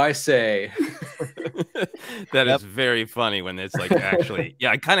 what do I say?" That is very funny when it's like, actually,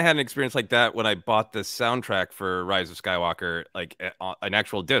 I kind of had an experience like that when I bought the soundtrack for Rise of Skywalker, like an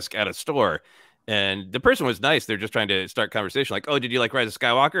actual disc at a store. And the person was nice. They're just trying to start conversation. Like, "Oh, did you like Rise of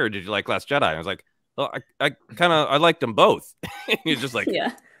Skywalker or did you like Last Jedi?" I was like, "Well, I liked them both." He's just like,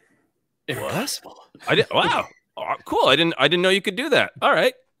 yeah, impossible. I did. Wow. Oh, cool. I didn't know you could do that. All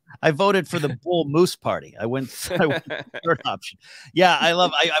right. I voted for the Bull Moose Party. I went third option. Yeah,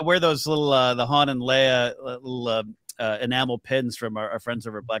 I wear those little the Han and Leia little enamel pins from our friends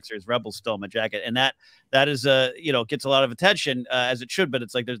over at Black Series Rebels still in my jacket, and that is gets a lot of attention as it should. But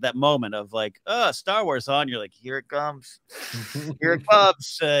it's like there's that moment of like, oh, Star Wars on. You're like, here it comes, here it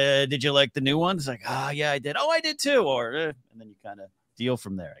comes. Did you like the new ones? Like, oh yeah, I did. Oh, I did too. Or and then you kind of deal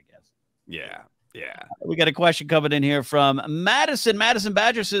from there, I guess. Yeah. Yeah. We got a question coming in here from Madison. Madison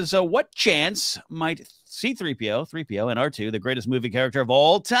Badger says, what chance might C-3PO, 3PO, and R2, the greatest movie character of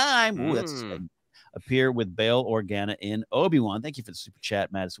all time, appear with Bail Organa in Obi-Wan? Thank you for the super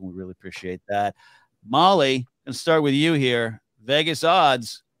chat, Madison. We really appreciate that. Molly, going to start with you here. Vegas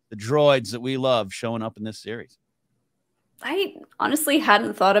odds, the droids that we love showing up in this series. I honestly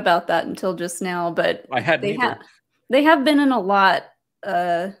hadn't thought about that until just now, but I hadn't either. They have been in a lot,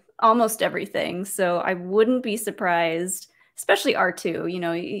 almost everything. So I wouldn't be surprised, especially R2. You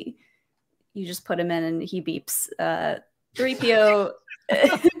know, you just put him in and he beeps. 3PO.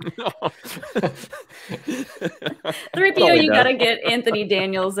 3PO, you got to get Anthony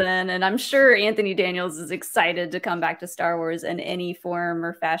Daniels in. And I'm sure Anthony Daniels is excited to come back to Star Wars in any form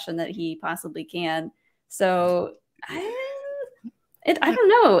or fashion that he possibly can. So I don't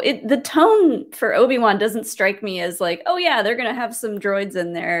know. The tone for Obi-Wan doesn't strike me as like, oh yeah, they're gonna have some droids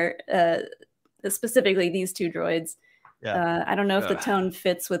in there, specifically these two droids. Yeah. I don't know if the tone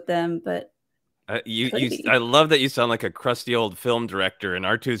fits with them, but I love that you sound like a crusty old film director, and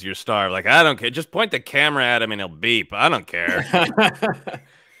R2's your star. Like, I don't care. Just point the camera at him and he'll beep. I don't care.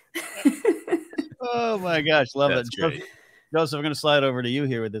 Oh my gosh, love That's that. great. Joseph, I'm going to slide over to you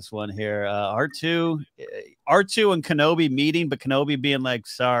here with this one here. R2 and Kenobi meeting, but Kenobi being like,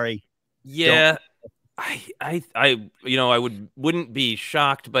 sorry. Yeah, I wouldn't be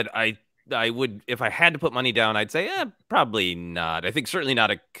shocked, but I would, if I had to put money down, I'd say probably not. I think certainly not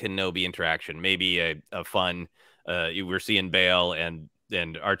a Kenobi interaction. Maybe a fun. We're seeing Bail and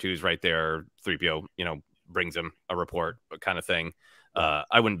R2's right there. 3PO, brings him a report, kind of thing.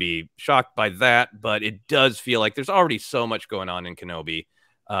 I wouldn't be shocked by that, but it does feel like there's already so much going on in Kenobi.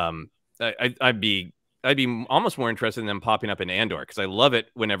 I'd be almost more interested in them popping up in Andor, because I love it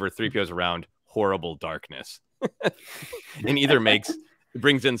whenever 3PO's around horrible darkness and either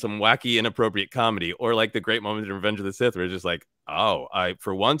brings in some wacky, inappropriate comedy, or like the great moment in Revenge of the Sith where it's just like, oh,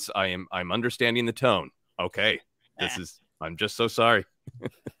 for once I'm understanding the tone. Okay, I'm just so sorry.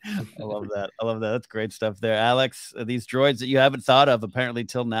 I love that. That's great stuff there. Alex, these droids that you haven't thought of apparently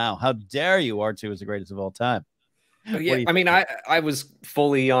till now. How dare you? R2 is the greatest of all time. Yeah, I mean, I was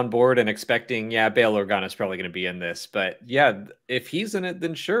fully on board and expecting, Bail Organa is probably going to be in this. But yeah, if he's in it,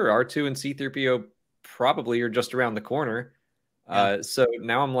 then sure, R2 and C-3PO probably are just around the corner. Yeah. So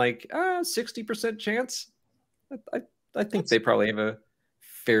now I'm like, 60% chance. I think they probably have a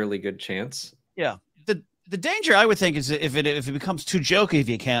fairly good chance. Yeah. The danger, I would think, is if it becomes too jokey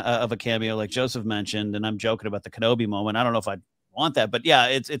of a cameo, like Joseph mentioned, and I'm joking about the Kenobi moment. I don't know if I'd want that, but yeah,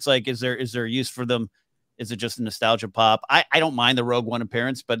 it's like, is there a use for them? Is it just a nostalgia pop? I don't mind the Rogue One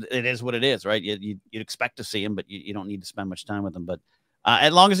appearance, but it is what it is, right? You'd expect to see him, but you don't need to spend much time with them. But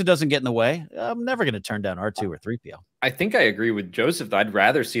as long as it doesn't get in the way, I'm never going to turn down R2 or 3PO. I think I agree with Joseph. I'd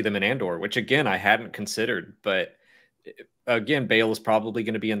rather see them in Andor, which again I hadn't considered, but again, Bail is probably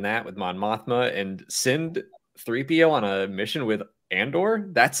going to be in that with Mon Mothma, and send 3PO on a mission with Andor.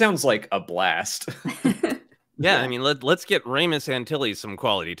 That sounds like a blast. Yeah, I mean, let's get Ramus Antilles some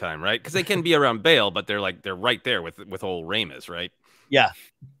quality time, right? Because they can be around Bail, but they're right there with old Ramus, right? Yeah,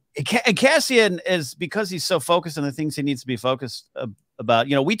 and Cassian is, because he's so focused on the things he needs to be focused about.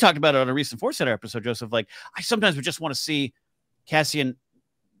 We talked about it on a recent Force Center episode, Joseph. Like, I sometimes would just want to see Cassian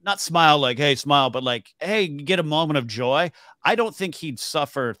not smile like, hey, smile, but like, hey, get a moment of joy. I don't think he'd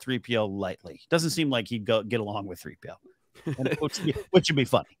suffer 3PO lightly. Doesn't seem like he'd get along with 3PO, which would be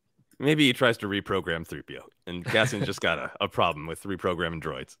funny. Maybe he tries to reprogram 3PO, and Cassian's just got a problem with reprogramming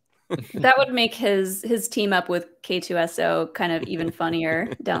droids. That would make his team up with K2SO kind of even funnier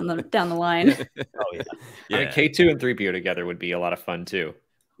down the line. Oh yeah. I mean, K2 and 3PO together would be a lot of fun too.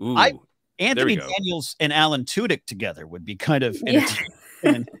 Ooh, Anthony Daniels and Alan Tudyk together would be kind of an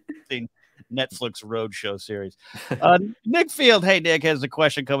interesting Netflix roadshow series. Nick Field, hey Nick, has a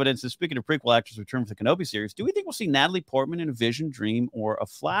question coming in. So speaking of prequel actors return for the Kenobi series, do we think we'll see Natalie Portman in a vision, dream, or a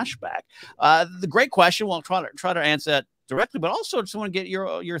flashback? The great question. We'll try to answer that directly, but also just want to get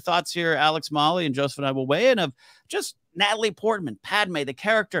your thoughts here. Alex, Mollie, and Joseph and I will weigh in of just Natalie Portman, Padme, the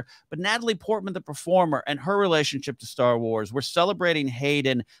character, but Natalie Portman, the performer, and her relationship to Star Wars. We're celebrating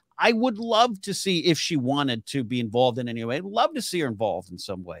Hayden. I would love to see if she wanted to be involved in any way. I'd love to see her involved in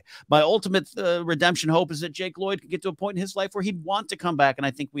some way. My ultimate redemption hope is that Jake Lloyd could get to a point in his life where he'd want to come back, and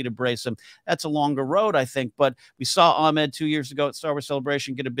I think we'd embrace him. That's a longer road, I think, but we saw Ahmed 2 years ago at Star Wars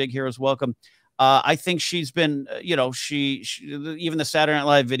Celebration get a big hero's welcome. I think she's been, she even the Saturday Night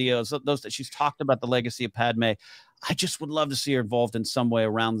Live videos, those that she's talked about the legacy of Padme. I just would love to see her involved in some way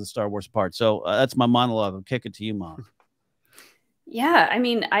around the Star Wars part. So that's my monologue. I'll kick it to you, Mom. Yeah, I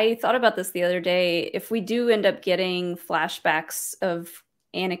mean, I thought about this the other day. If we do end up getting flashbacks of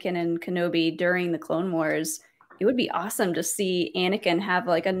Anakin and Kenobi during the Clone Wars, it would be awesome to see Anakin have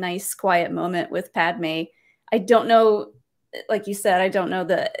like a nice quiet moment with Padme. I don't know, like you said, I don't know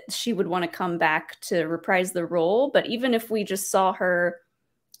that she would want to come back to reprise the role, but even if we just saw her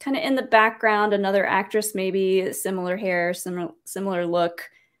kind of in the background, another actress, maybe similar hair, similar look,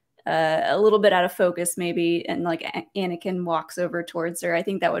 a little bit out of focus maybe, and like Anakin walks over towards her, I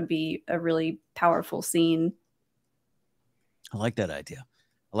think that would be a really powerful scene. I like that idea.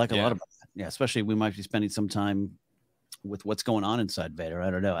 I like a lot about that. Yeah, especially we might be spending some time with what's going on inside Vader. I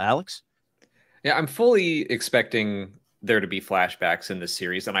don't know. Alex? Yeah, I'm fully expecting there to be flashbacks in this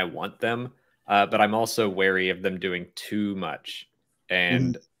series, and I want them, but I'm also wary of them doing too much.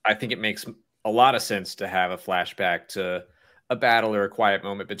 And I think it makes a lot of sense to have a flashback to a battle or a quiet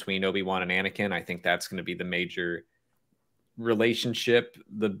moment between Obi-Wan and Anakin. I think that's going to be the major relationship,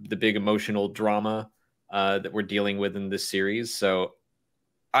 the big emotional drama that we're dealing with in this series. So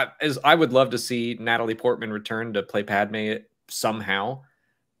I would love to see Natalie Portman return to play Padme somehow.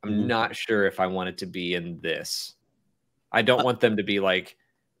 I'm not sure if I want it to be in this. I don't want them to be like,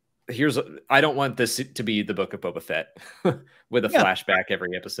 I don't want this to be the Book of Boba Fett with a flashback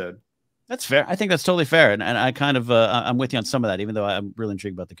every episode. That's fair. I think that's totally fair. And I kind of, I'm with you on some of that, even though I'm really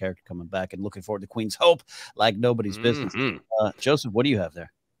intrigued about the character coming back and looking forward to Queen's Hope like nobody's business. Joseph, what do you have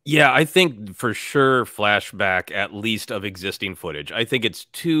there? Yeah, I think for sure flashback, at least of existing footage. I think it's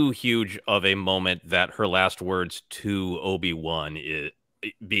too huge of a moment that her last words to Obi-Wan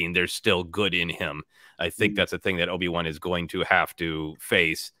being there's still good in him. I think that's a thing that Obi-Wan is going to have to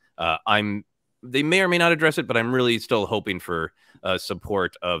face. They may or may not address it, but I'm really still hoping for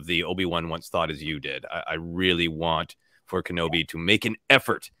support of the Obi-Wan once thought as you did. I really want for Kenobi to make an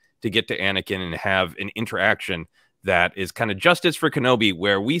effort to get to Anakin and have an interaction that is kind of justice for Kenobi,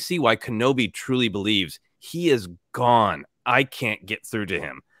 where we see why Kenobi truly believes he is gone. I can't get through to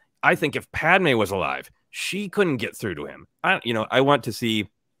him. I think if Padme was alive, she couldn't get through to him. I want to see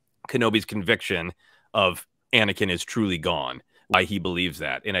Kenobi's conviction of Anakin is truly gone, why he believes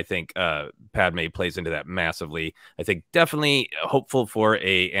that. And I think Padme plays into that massively. I think definitely hopeful for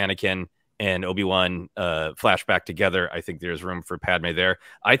a Anakin and Obi-Wan flashback together. I think there's room for Padme there.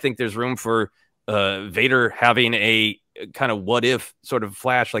 I think there's room for Vader having a kind of what if sort of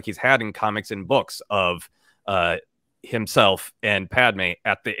flash like he's had in comics and books of himself and Padme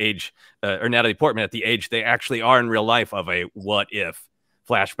at the age, or Natalie Portman at the age they actually are in real life, of a what if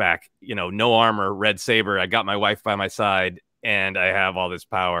flashback, no armor, red saber, I got my wife by my side and I have all this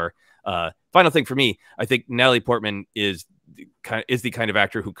power. Final thing for me, I think Natalie Portman is the kind of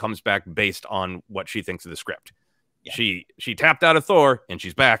actor who comes back based on what she thinks of the script. Yeah. She tapped out of Thor and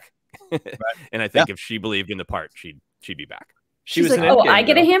she's back. Right. And I think if she believed in the part, she'd be back. She's was like, oh, I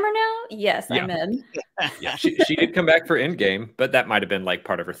get a hammer now? Yes, I'm in. Yeah, she did come back for Endgame, but that might have been like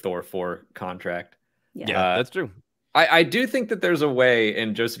part of her Thor 4 contract. Yeah, that's true. I do think that there's a way,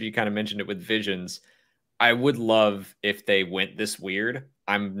 and Joseph, you kind of mentioned it with Visions. I would love if they went this weird.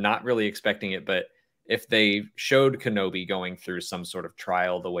 I'm not really expecting it, but if they showed Kenobi going through some sort of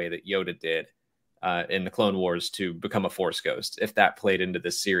trial the way that Yoda did in the Clone Wars to become a Force ghost, if that played into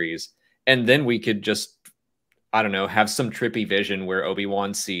this series, and then we could just, I don't know, have some trippy vision where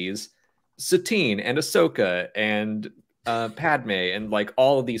Obi-Wan sees Satine and Ahsoka and Padme and like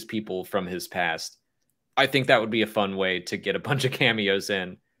all of these people from his past. I think that would be a fun way to get a bunch of cameos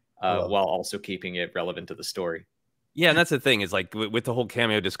in while also keeping it relevant to the story. Yeah, and that's the thing is like with the whole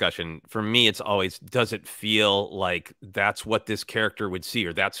cameo discussion, for me, it's always, does it feel like that's what this character would see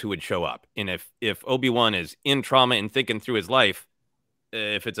or that's who would show up? And if Obi-Wan is in trauma and thinking through his life,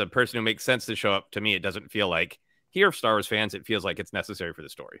 if it's a person who makes sense to show up, to me, it doesn't feel like, here, Star Wars fans, it feels like it's necessary for the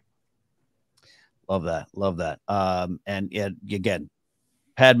story. Love that. Love that. And yeah, again,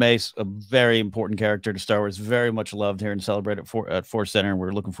 Padme's a very important character to Star Wars, very much loved here and celebrated at Force Center. And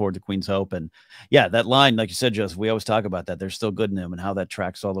we're looking forward to Queen's Hope. And yeah, that line, like you said, Joseph, we always talk about that. There's still good in him and how that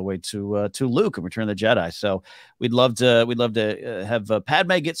tracks all the way to Luke and Return of the Jedi. So we'd love to have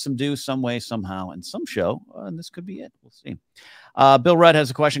Padme get some due some way, somehow, in some show. And this could be it. We'll see. Bill Rudd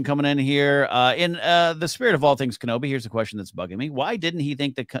has a question coming in here. In the spirit of all things Kenobi, here's a question that's bugging me. Why didn't he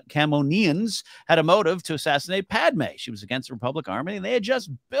think the Camonians had a motive to assassinate Padme? She was against the Republic Army, and they had just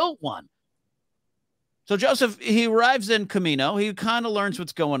built one. So, Joseph, he arrives in Kamino. He kind of learns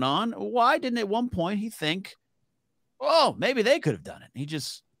what's going on. Why didn't at one point he think, oh, maybe they could have done it? He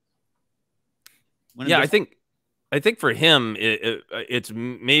just... Yeah, I think for him, it's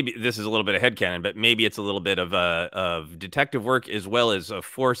maybe, this is a little bit of headcanon, but maybe it's a little bit of detective work as well as a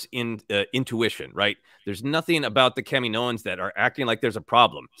Force intuition, right? There's nothing about the Kaminoans that are acting like there's a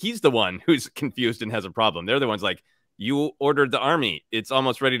problem. He's the one who's confused and has a problem. They're the ones like, you ordered the army. It's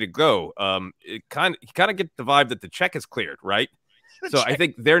almost ready to go. You kind of get the vibe that the check is cleared, right? So I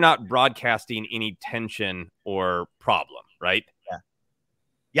think they're not broadcasting any tension or problem, right?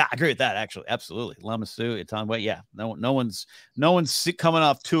 Yeah, I agree with that. Actually, absolutely. Lama Su, Itanwe. Yeah, no one's coming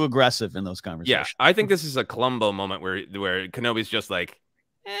off too aggressive in those conversations. Yeah, I think this is a Columbo moment where Kenobi's just like,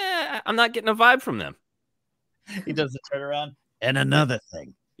 I'm not getting a vibe from them. He does the turnaround and another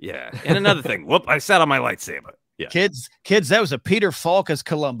thing. Yeah, and another thing. Whoop! I sat on my lightsaber. Yeah, kids, that was a Peter Falk as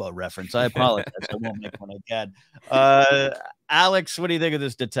Columbo reference. I apologize. I won't make one again. Alex, what do you think of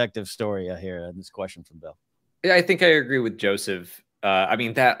this detective story here? And this question from Bill. Yeah, I think I agree with Joseph. I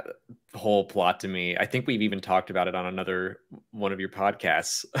mean, that whole plot to me, I think we've even talked about it on another one of your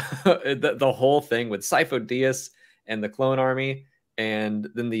podcasts. the whole thing with Sifo Dyas and the clone army, and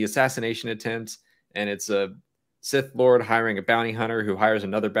then the assassination attempt, and it's a Sith Lord hiring a bounty hunter who hires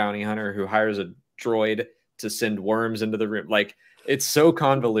another bounty hunter who hires a droid to send worms into the room. Like, it's so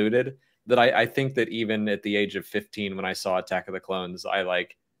convoluted that I think that even at the age of 15, when I saw Attack of the Clones, I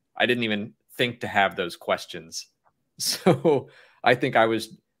didn't even think to have those questions. So I think I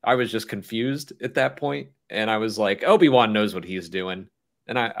was just confused at that point, and I was like, Obi-Wan knows what he's doing,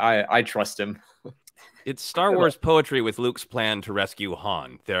 and I trust him. It's Star Wars poetry with Luke's plan to rescue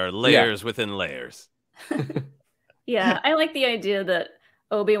Han. There are layers within layers. Yeah, I like the idea that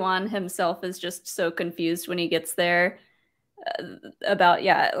Obi-Wan himself is just so confused when he gets there about,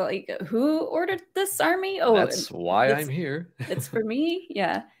 like, who ordered this army? Oh, that's why I'm here. It's for me.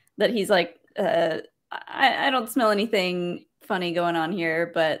 Yeah, that he's like, I don't smell anything funny going on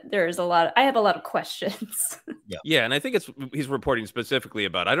here, but I have a lot of questions. Yeah, and I think he's reporting specifically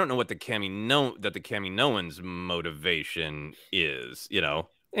about, I don't know what the Kaminoans' motivation is,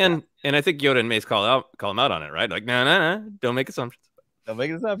 and I think Yoda and Mace call him out on it, right? Like, no, don't make assumptions. Don't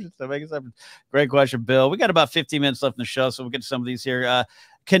make assumptions. Great question, Bill. We got about 15 minutes left in the show, so we'll get to some of these here.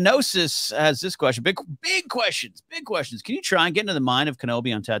 Kenosis has this question. Big questions. Can you try and get into the mind of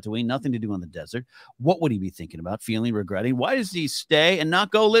Kenobi on Tatooine? Nothing to do on the desert. What would he be thinking about? Feeling, regretting? Why does he stay and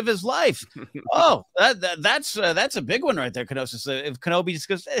not go live his life? Oh, that's a big one right there, Kenosis. If Kenobi just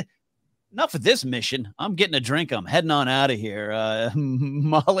goes, enough of this mission. I'm getting a drink. I'm heading on out of here.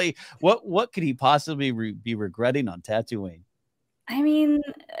 Molly, what could he possibly be regretting on Tatooine? I mean,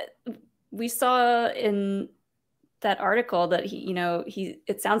 we saw in that article that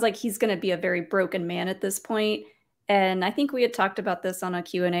it sounds like he's going to be a very broken man at this point. And I think we had talked about this on a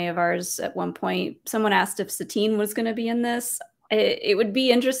Q&A of ours at one point. Someone asked if Satine was going to be in this. It would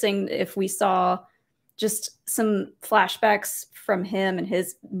be interesting if we saw just some flashbacks from him and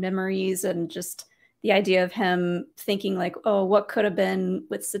his memories, and just the idea of him thinking like, oh, what could have been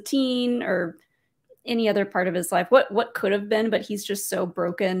with Satine or any other part of his life, what could have been, but he's just so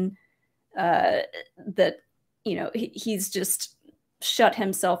broken that, he's just shut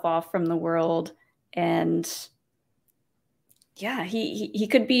himself off from the world. And yeah, he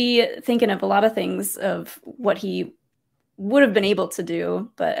could be thinking of a lot of things of what he would have been able to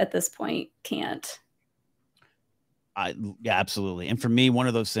do, but at this point can't. Yeah, absolutely. And for me, one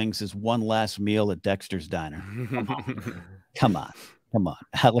of those things is one last meal at Dexter's Diner. Come on.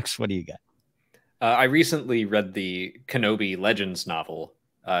 Alex, what do you got? I recently read the Kenobi Legends novel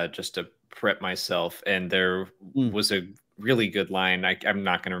just to prep myself, and there was a really good line. I'm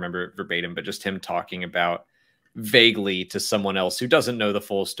not going to remember it verbatim, but just him talking about vaguely to someone else who doesn't know the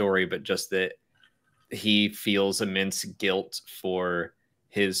full story, but just that he feels immense guilt for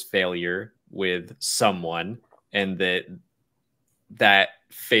his failure with someone, and that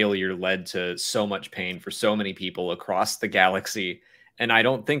failure led to so much pain for so many people across the galaxy. And I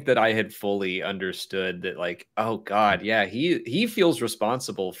don't think that I had fully understood that, like, oh God, yeah, he feels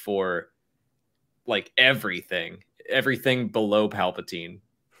responsible for like everything below Palpatine.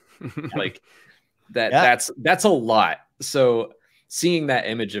 Like that's a lot. So seeing that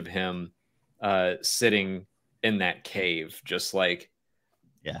image of him sitting in that cave, just like,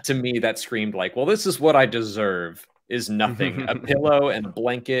 to me, that screamed like, well, this is what I deserve, is nothing. A pillow and a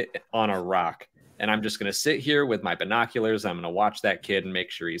blanket on a rock. And I'm just going to sit here with my binoculars. I'm going to watch that kid and make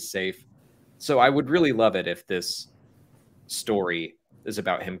sure he's safe. So I would really love it if this story is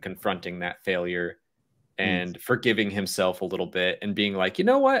about him confronting that failure and forgiving himself a little bit and being like, you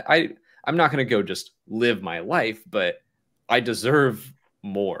know what? I'm not going to go just live my life, but I deserve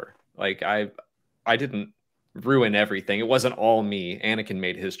more. Like I didn't ruin everything. It wasn't all me. Anakin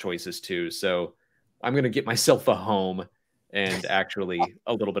made his choices too. So I'm going to get myself a home and actually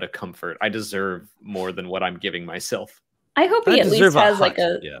a little bit of comfort. I deserve more than what I'm giving myself. I hope he at least has like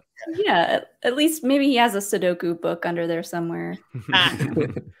at least maybe he has a Sudoku book under there somewhere. Go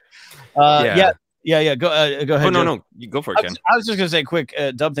ahead. Oh, no, you go for it, Ken. I was just gonna say quick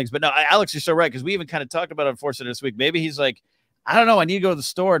dumb things, but no, Alex, you're so right, because we even kind of talked about it on FORCECENTER this week. Maybe he's like, I don't know, I need to go to the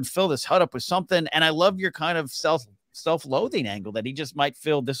store and fill this hut up with something. And I love your kind of self-loathing angle that he just might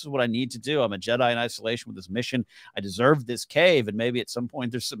feel this is what I need to do. I'm a Jedi in isolation with this mission. I deserve this cave. And maybe at some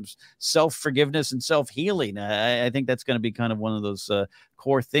point there's some self-forgiveness and self-healing. I think that's going to be kind of one of those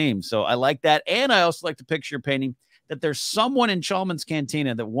core themes. So I like that. And I also like the picture you're painting that there's someone in Chalmun's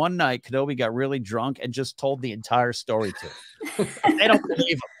Cantina that one night Kenobi got really drunk and just told the entire story to. They don't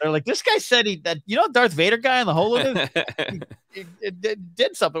believe him. They're like, this guy said Darth Vader guy in the hole of it, he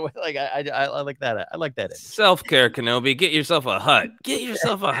did something with, like, I like that. I like that. Self-care, Kenobi. Get yourself a hut. Get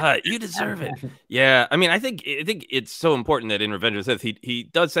yourself a hut. You deserve it. Yeah. I mean, I think it's so important that in Revenge of the Sith, he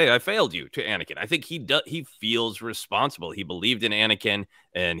does say, I failed you, to Anakin. I think he feels responsible. He believed in Anakin,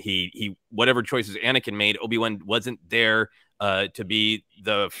 and he whatever choices Anakin made, Obi-Wan wasn't there to be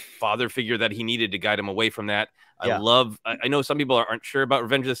the father figure that he needed to guide him away from that. I know some people aren't sure about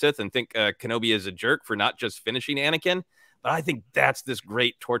Revenge of the Sith and think Kenobi is a jerk for not just finishing Anakin, but I think that's this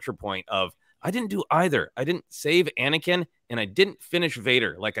great torture point of, I didn't do either. I didn't save Anakin, and I didn't finish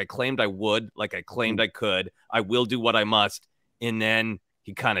Vader like I claimed I would, like I claimed I could. I will do what I must. And then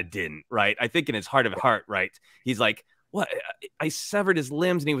he kind of didn't, right? I think in his heart of heart, right? He's like, what? I severed his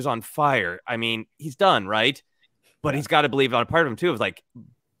limbs and he was on fire. I mean, he's done, right? But he's got to believe on a part of him too, of like,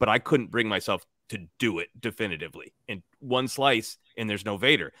 but I couldn't bring myself to do it definitively in one slice, and there's no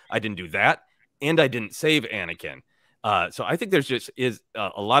Vader. I didn't do that, and I didn't save Anakin. So I think there's just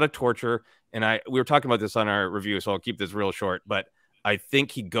a lot of torture, and we were talking about this on our review, so I'll keep this real short, but I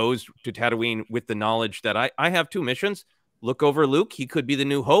think he goes to Tatooine with the knowledge that I have two missions. Look over Luke. He could be the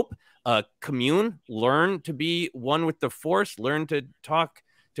new Hope. Commune, learn to be one with the Force, learn to talk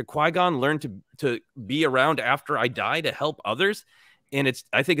to Qui-Gon, learn to be around after I die to help others. And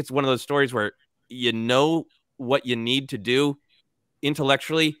I think it's one of those stories where you know what you need to do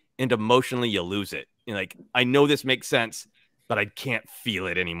intellectually, and emotionally you lose it. You're like, I know this makes sense, but I can't feel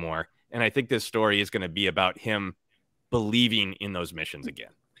it anymore. And I think this story is going to be about him believing in those missions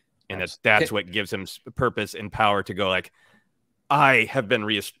again. And that's what gives him purpose and power to go like, I have been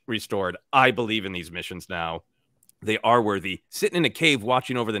restored. I believe in these missions now. They are worthy. Sitting in a cave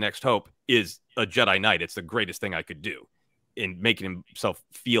watching over the next Hope is a Jedi Knight. It's the greatest thing I could do in making himself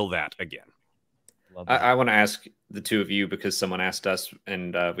feel that again. I want to ask the two of you, because someone asked us,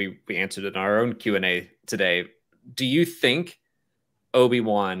 and we answered it in our own Q&A today. Do you think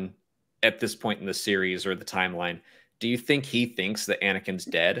Obi-Wan, at this point in the series or the timeline, do you think he thinks that Anakin's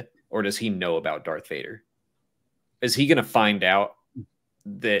dead, or does he know about Darth Vader? Is he going to find out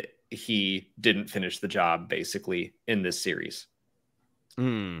that he didn't finish the job, basically, in this series?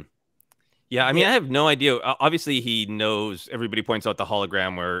 Yeah, I mean, I have no idea. Obviously, he knows. Everybody points out the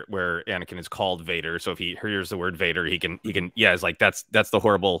hologram where Anakin is called Vader. So if he hears the word Vader, he can. Yeah, it's like that's the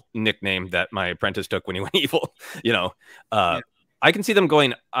horrible nickname that my apprentice took when he went evil. I can see them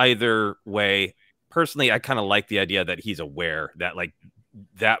going either way. Personally, I kind of like the idea that he's aware that like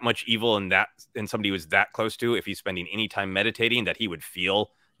that much evil and somebody was that close to, if he's spending any time meditating, that he would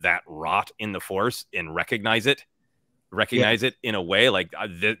feel that rot in the Force and recognize it in a way like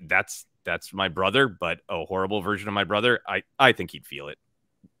that's my brother, but a horrible version of my brother. I think he'd feel it.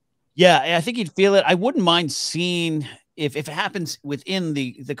 Yeah, I think he'd feel it. I wouldn't mind seeing if it happens within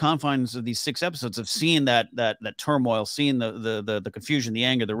the confines of these 6 episodes of seeing that turmoil, seeing the confusion, the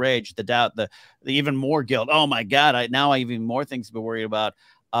anger, the rage, the doubt, the even more guilt. Oh my God, I have even more things to be worried about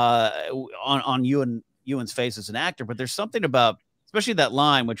on Ewan's face as an actor. But there's something about, especially that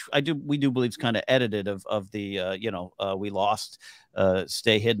line, which we do believe is kind of edited of the we lost,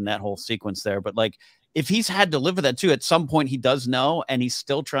 stay hidden, that whole sequence there. But like, if he's had to live with that too, at some point he does know, and he's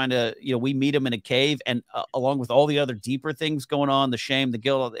still trying to, we meet him in a cave, and along with all the other deeper things going on, the shame, the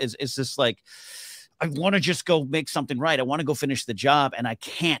guilt, is just like, I want to just go make something right. I want to go finish the job, and I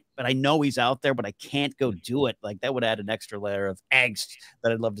can't, but I know he's out there, but I can't go do it. Like, that would add an extra layer of angst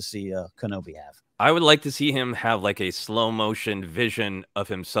that I'd love to see Kenobi have. I would like to see him have like a slow motion vision of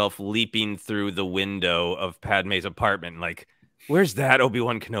himself leaping through the window of Padme's apartment. Like, where's that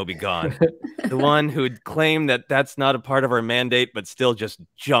Obi-Wan Kenobi gone? The one who would claim that that's not a part of our mandate, but still just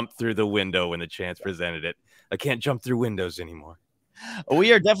jump through the window when the chance presented it. I can't jump through windows anymore.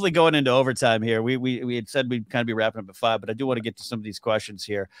 We are definitely going into overtime here. We had said we'd kind of be wrapping up at 5, but I do want to get to some of these questions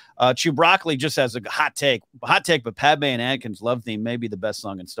here. Chew Broccoli just has a hot take, but Padme and Anakin's love theme may be the best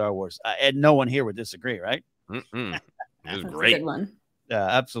song in Star Wars. And no one here would disagree, right? It was That's great. a good one. Yeah,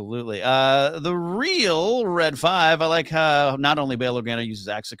 absolutely. The real Red 5. I like how not only Bail Organa uses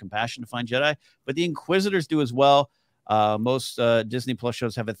acts of compassion to find Jedi, but the Inquisitors do as well. Most Disney Plus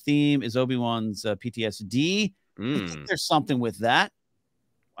shows have a theme. Is Obi-Wan's PTSD? I think there's something with that.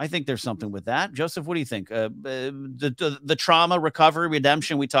 Joseph, what do you think? The trauma, recovery,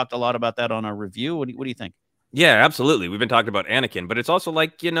 redemption. We talked a lot about that on our review. What do you think? Yeah, absolutely. We've been talking about Anakin, but it's also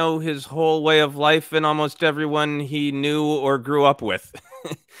like, his whole way of life and almost everyone he knew or grew up with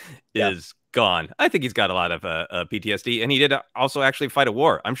is gone. I think he's got a lot of PTSD, and he did also actually fight a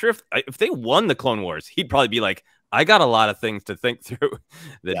war. I'm sure if they won the Clone Wars, he'd probably be like, I got a lot of things to think through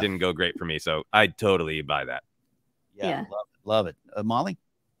that didn't go great for me. So I totally buy that. Yeah. Love it. Molly?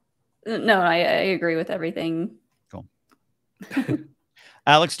 No, I agree with everything. Cool.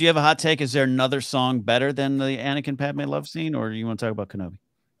 Alex, do you have a hot take? Is there another song better than the Anakin Padme love scene, or you want to talk about Kenobi?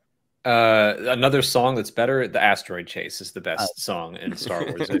 Another song that's better, The Asteroid Chase is the best song in Star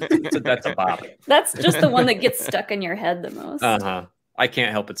Wars. That's a bop. That's just the one that gets stuck in your head the most. I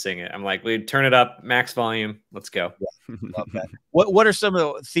can't help but sing it. I'm like, we turn it up, max volume. Let's go. Yeah. Okay. What are some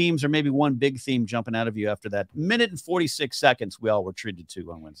of the themes, or maybe one big theme jumping out of you after that minute and 46 seconds we all were treated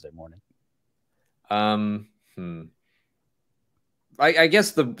to on Wednesday morning? I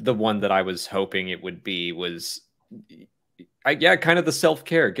guess the one that I was hoping it would be was, kind of the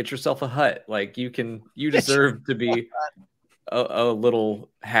self-care. Get yourself a hut. Like, you deserve to be a little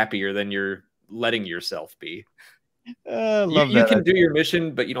happier than you're letting yourself be. You can do your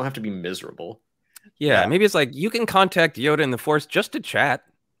mission, but you don't have to be miserable. Yeah, maybe it's like you can contact Yoda in the Force just to chat.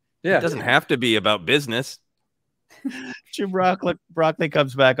 Yeah, it doesn't have to be about business. Chew Broccoli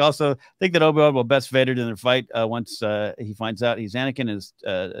comes back. Also, think that Obi-Wan will best Vader in their fight once he finds out he's Anakin, is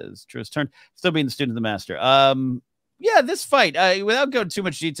true his turn. Still being the student of the master. This fight, without going too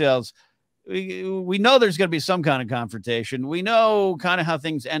much details, we know there's going to be some kind of confrontation. We know kind of how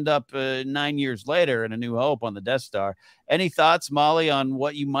things end up 9 years later in A New Hope on the Death Star. Any thoughts, Molly, on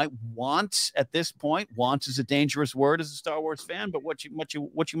what you might want at this point? Want is a dangerous word as a Star Wars fan, but what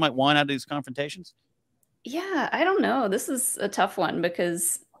you might want out of these confrontations? Yeah, I don't know. This is a tough one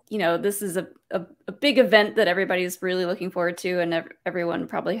because, this is a big event that everybody's really looking forward to, and everyone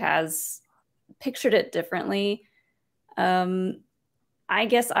probably has pictured it differently. I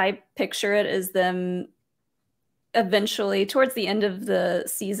guess I picture it as them eventually, towards the end of the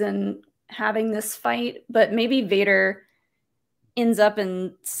season, having this fight, but maybe Vader ends up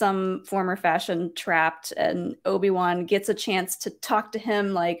in some form or fashion trapped, and Obi-Wan gets a chance to talk to him,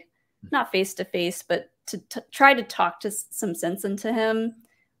 like, not face to face, but to try to talk to some sense into him.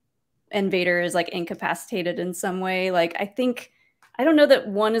 And Vader is like incapacitated in some way. Like, I don't know that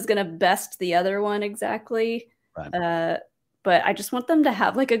one is going to best the other one exactly. Right. But I just want them to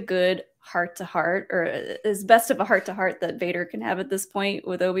have like a good heart-to-heart, or as best of a heart-to-heart that Vader can have at this point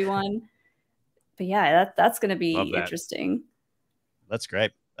with Obi-Wan. But yeah, that's going to be interesting. That's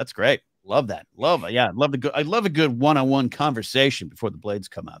great. Love that. Yeah, I love a good one-on-one conversation before the blades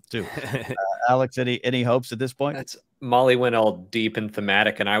come out too. Alex, any hopes at this point? Molly went all deep and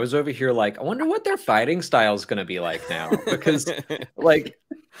thematic, and I was over here like, I wonder what their fighting style is going to be like now, because like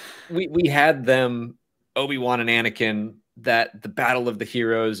we had them, Obi-Wan and Anakin, that the Battle of the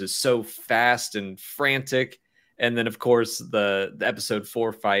Heroes is so fast and frantic, and then of course the episode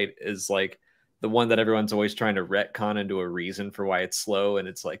 4 fight is like the one that everyone's always trying to retcon into a reason for why it's slow, and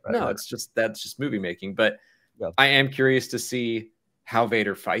it's like, that's just movie making. But I am curious to see how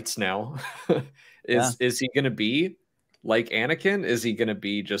Vader fights now. Is he going to be like Anakin? Is he going to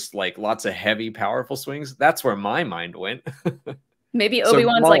be just like lots of heavy, powerful swings? That's where my mind went. Maybe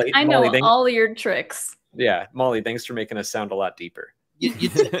Obi-Wan's Mollie, like, I know all your tricks. Yeah, Mollie, thanks for making us sound a lot deeper. You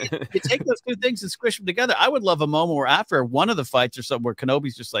take those two things and squish them together. I would love a moment where after one of the fights or something where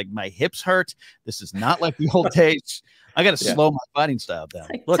Kenobi's just like, my hips hurt. This is not like the old days. I got to slow my fighting style down.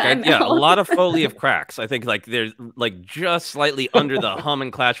 Like, look, a lot of Foley of cracks. I think like there's like just slightly under the hum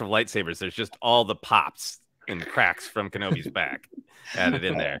and clash of lightsabers. There's just all the pops and cracks from Kenobi's back added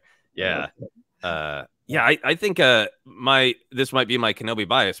in there. Yeah. I think this might be my Kenobi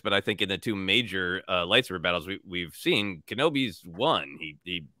bias, but I think in the two major lightsaber battles we've seen, Kenobi's won.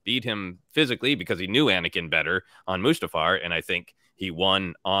 He beat him physically because he knew Anakin better on Mustafar, and I think he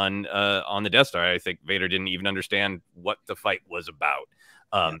won on the Death Star. I think Vader didn't even understand what the fight was about.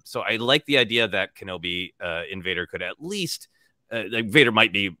 So I like the idea that Kenobi and Vader could at least. Vader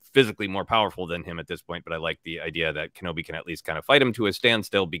might be physically more powerful than him at this point, but I like the idea that Kenobi can at least kind of fight him to a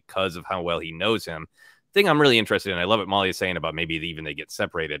standstill because of how well he knows him. Thing I'm really interested in. I love what Mollie is saying about maybe even they get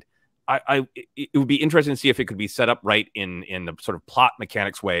separated. It would be interesting to see if it could be set up right in the sort of plot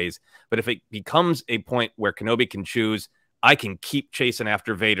mechanics ways. But if it becomes a point where Kenobi can choose, I can keep chasing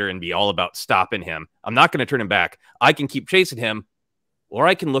after Vader and be all about stopping him. I'm not going to turn him back. I can keep chasing him, or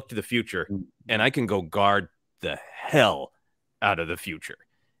I can look to the future and I can go guard the hell out of the future.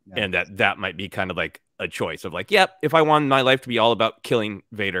 Yeah. And that might be kind of like a choice of like, yep, if I want my life to be all about killing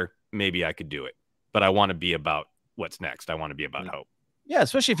Vader, maybe I could do it. But I want to be about what's next. I want to be about hope. Yeah,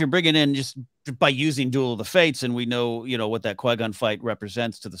 especially if you're bringing in just by using Duel of the Fates, and we know, what that Qui-Gon fight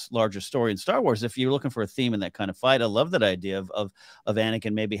represents to the larger story in Star Wars. If you're looking for a theme in that kind of fight, I love that idea of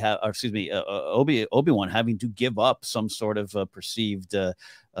Anakin maybe Obi-Wan having to give up some sort of perceived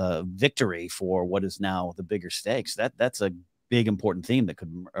victory for what is now the bigger stakes. That's a big important theme that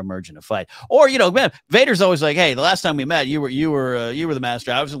could emerge in a fight. Or man, Vader's always like, hey, the last time we met, you were the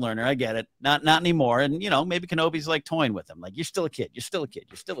master, I was a learner, I get it, not anymore. And maybe Kenobi's like toying with him, like, you're still a kid.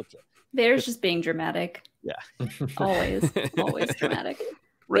 Vader's just being dramatic. Yeah. always dramatic.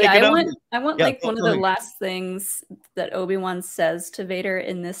 Ray, I want like one of the last things that Obi-Wan says to Vader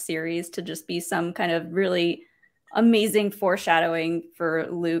in this series to just be some kind of really amazing foreshadowing for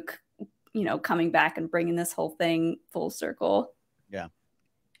Luke, coming back and bringing this whole thing full circle.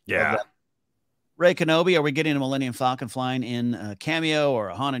 Yeah. Ray Kenobi, are we getting a Millennium Falcon flying in a cameo or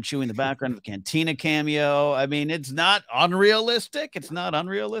a Han and Chewie in the background of the Cantina cameo? I mean, it's not unrealistic.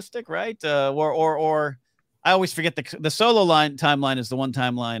 Right? Or I always forget the Solo timeline is the one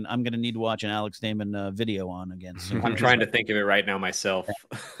timeline I'm going to need to watch an Alex Damon video on again soon. I'm trying to think of it right now myself.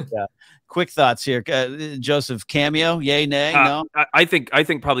 Yeah. Quick thoughts here, Joseph. Cameo, yay, nay? No. I think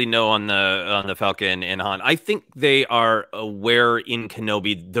probably no on the Falcon and Han. I think they are aware in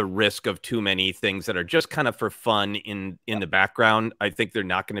Kenobi the risk of too many things that are just kind of for fun in the background. I think they're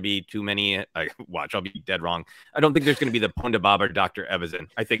not going to be too many. I'll be dead wrong. I don't think there's going to be the Ponda Baba or Dr. Evazan.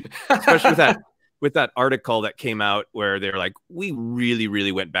 I think, especially with that article that came out where they're like, we really,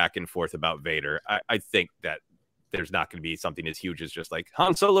 really went back and forth about Vader. I think that there's not going to be something as huge as just like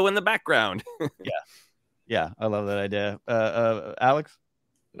Han Solo in the background. Yeah. I love that idea. Alex?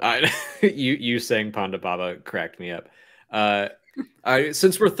 You saying Ponda Baba cracked me up.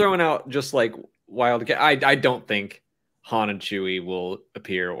 Since we're throwing out just like wild, I don't think Han and Chewie will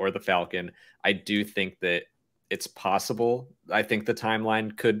appear or the Falcon. I do think that it's possible. I think the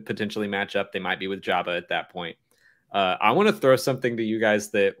timeline could potentially match up. They might be with Jabba at that point. I want to throw something to you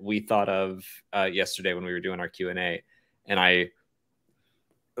guys that we thought of yesterday when we were doing our Q&A. And I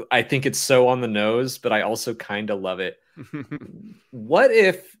think it's so on the nose, but I also kind of love it. What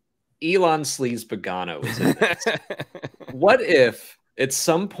if Elon Sleaze Pagano was in this? What if at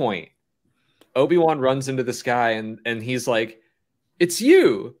some point Obi-Wan runs into this guy and he's like, it's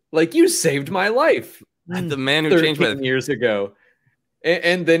you. Like, you saved my life. The man who changed my years ago.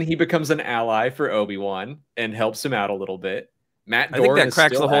 And then he becomes an ally for Obi-Wan and helps him out a little bit. I think that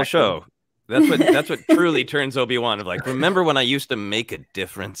cracks the whole show. That's what truly turns Obi-Wan of like, remember when I used to make a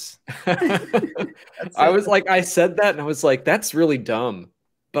difference? I was like, I said that and I was like, that's really dumb.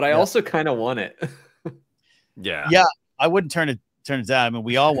 But I also kind of want it. Yeah, I wouldn't turn it down. I mean,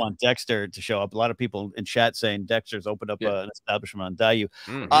 we all want Dexter to show up. A lot of people in chat saying Dexter's opened up an establishment on Dayu.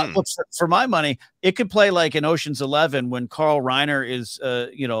 Look, for my money, it could play like in Ocean's 11 when Carl Reiner is,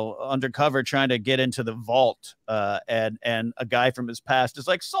 undercover trying to get into the vault, and a guy from his past is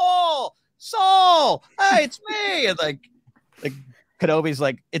like, Saul, hey, it's me, and like Kenobi's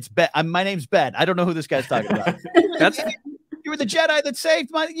like, it's Ben. My name's Ben. I don't know who this guy's talking about. You were the Jedi that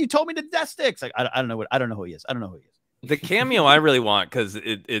saved you told me the death sticks. Like, I don't know who he is. The cameo I really want, because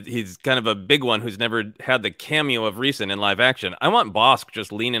he's kind of a big one who's never had the cameo of recent in live action. I want Bosk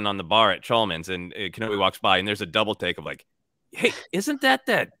just leaning on the bar at Chalmers, and Kenobi walks by, and there's a double take of like, "Hey, isn't that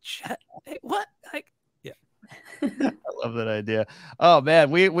hey, what?" Like, yeah, I love that idea. Oh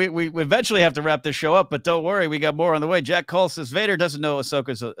man, we eventually have to wrap this show up, but don't worry, we got more on the way. Jack Cole says Vader doesn't know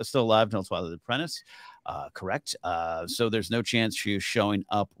Ahsoka's still alive, knows Father the Apprentice. Correct. So there's no chance she's showing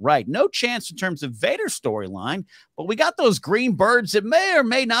up. Right. No chance in terms of Vader's storyline, but we got those green birds. It may or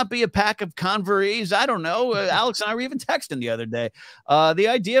may not be a pack of converies. I don't know. Alex and I were even texting the other day. The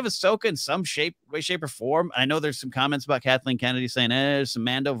idea of Ahsoka in some way, shape, or form. I know there's some comments about Kathleen Kennedy saying, there's some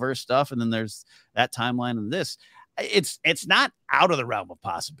Mandoverse stuff, and then there's that timeline and this. It's not out of the realm of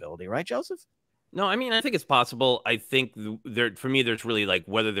possibility, right, Joseph? No, I mean, I think it's possible. I think for me, there's really like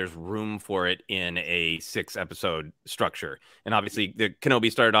whether there's room for it in a 6-episode structure. And obviously, the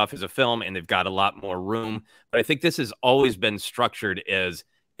Kenobi started off as a film, and they've got a lot more room. But I think this has always been structured as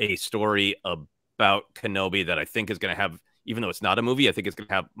a story about Kenobi that I think is going to have, even though it's not a movie, I think it's going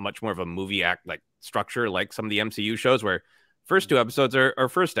to have much more of a movie act like structure, like some of the MCU shows, where first 2 episodes are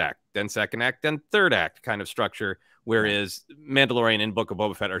first act, then second act, then third act kind of structure. Whereas Mandalorian and Book of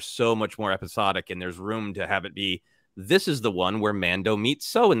Boba Fett are so much more episodic, and there's room to have it be, this is the one where Mando meets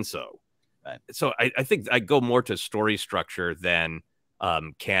so-and-so. Right. So I think I go more to story structure than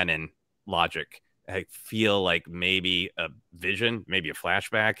canon logic. I feel like maybe a vision, maybe a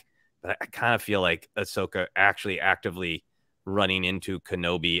flashback, but I kind of feel like Ahsoka actually actively running into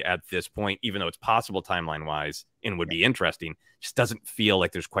Kenobi at this point, even though it's possible timeline-wise and would be interesting, just doesn't feel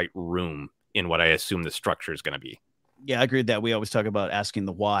like there's quite room in what I assume the structure is going to be. Yeah, I agree with that. We always talk about asking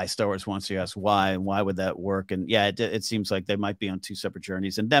the why. Star Wars wants to ask why, and why would that work? And yeah, it seems like they might be on 2 separate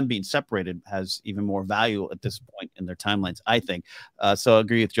journeys, and them being separated has even more value at this point in their timelines, I think. So I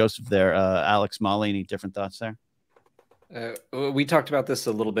agree with Joseph there. Alex, Mollie, any different thoughts there? We talked about this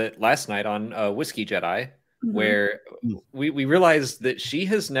a little bit last night on Whiskey Jedi, where we realized that she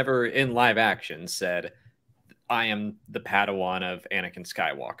has never in live action said, I am the Padawan of Anakin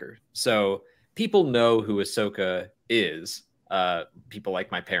Skywalker. So people know who Ahsoka is. People like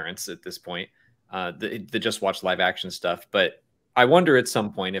my parents at this point, that just watch live action stuff. But I wonder at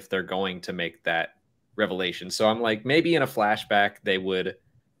some point if they're going to make that revelation. So I'm like, maybe in a flashback, they would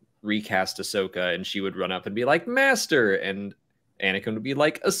recast Ahsoka and she would run up and be like, Master. And Anakin would be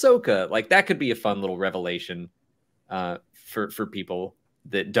like, Ahsoka. Like, that could be a fun little revelation for people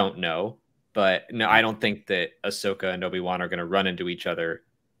that don't know. But no, I don't think that Ahsoka and Obi-Wan are going to run into each other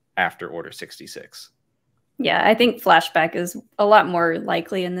after Order 66. Yeah, I think flashback is a lot more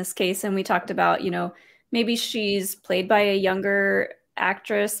likely in this case. And we talked about, maybe she's played by a younger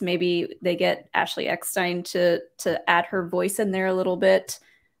actress. Maybe they get Ashley Eckstein to add her voice in there a little bit.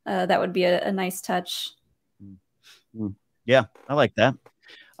 That would be a nice touch. Yeah, I like that.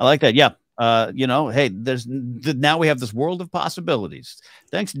 Yeah. Hey, now we have this world of possibilities.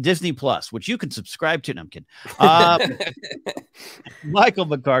 Thanks to Disney Plus, which you can subscribe to. No, I'm kidding. Michael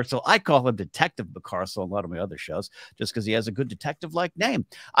McCarcel. I call him Detective McCarcel on a lot of my other shows, just because he has a good detective-like name.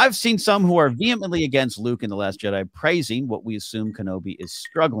 I've seen some who are vehemently against Luke in The Last Jedi, praising what we assume Kenobi is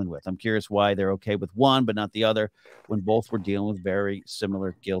struggling with. I'm curious why they're okay with one, but not the other, when both were dealing with very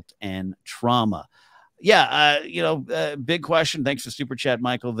similar guilt and trauma. Yeah, big question. Thanks for Super Chat,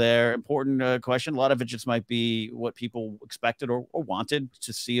 Michael, there. Important question. A lot of it just might be what people expected or wanted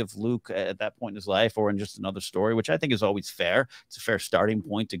to see of Luke at that point in his life, or in just another story, which I think is always fair. It's a fair starting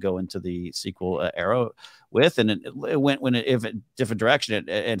point to go into the sequel era with, and it went a different direction.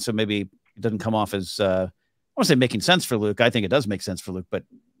 And so maybe it doesn't come off as, I don't want to say making sense for Luke. I think it does make sense for Luke, but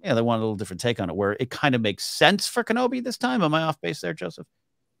yeah, they want a little different take on it, where it kind of makes sense for Kenobi this time. Am I off base there, Joseph?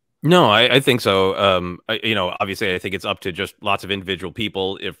 No, I think so. Obviously, I think it's up to just lots of individual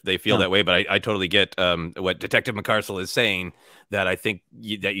people if they feel that way. But I totally get what Detective McCarcel is saying, that I think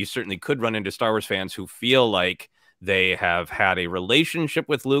that you certainly could run into Star Wars fans who feel like they have had a relationship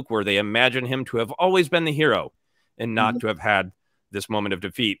with Luke where they imagine him to have always been the hero and not to have had this moment of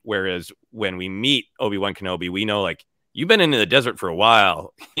defeat. Whereas when we meet Obi-Wan Kenobi, we know, like, you've been into the desert for a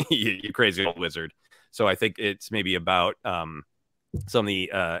while, you crazy old wizard. So I think it's maybe about some of the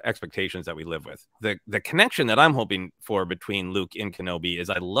expectations that we live with. The connection that I'm hoping for between Luke and Kenobi is,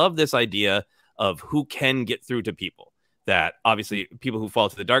 I love this idea of who can get through to people. That obviously people who fall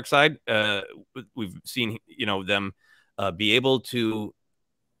to the dark side, we've seen, them be able to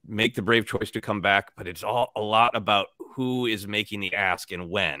make the brave choice to come back, but it's all a lot about who is making the ask and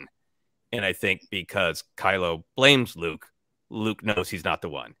when. And I think because Kylo blames Luke, Luke knows he's not the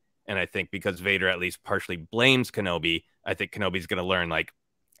one. And I think because Vader at least partially blames Kenobi, I think Kenobi's going to learn, like,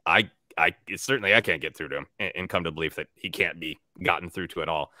 I certainly I can't get through to him and come to believe that he can't be gotten through to at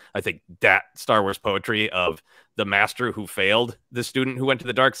all. I think that Star Wars poetry of the master who failed the student who went to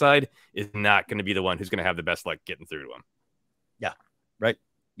the dark side is not going to be the one who's going to have the best luck getting through to him. Yeah. Right.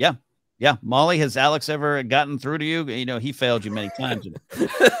 Yeah. Yeah. Molly, has Alex ever gotten through to you? You know, he failed you many times.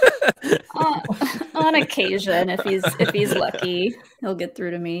 On occasion, if he's lucky, he'll get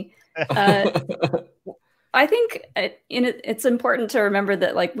through to me. I think it's important to remember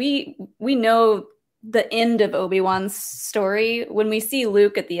that, like, we know the end of Obi-Wan's story. When we see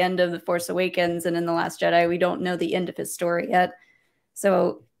Luke at the end of The Force Awakens and in The Last Jedi, we don't know the end of his story yet.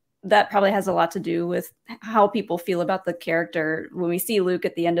 So that probably has a lot to do with how people feel about the character. When we see Luke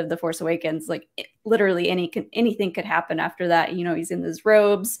at the end of The Force Awakens, like, literally anything could happen after that. You know, he's in his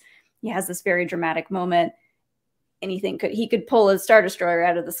robes. He has this very dramatic moment. He could pull a Star Destroyer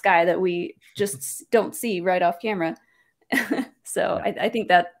out of the sky that we just don't see right off camera. So yeah. I think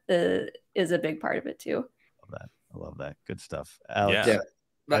that is a big part of it too. I love that. Good stuff, Alex. Yeah.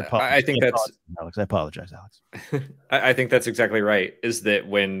 I think that's Alex. I apologize, Alex. I think that's exactly right. Is that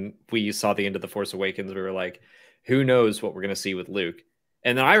when we saw the end of The Force Awakens, we were like, who knows what we're going to see with Luke?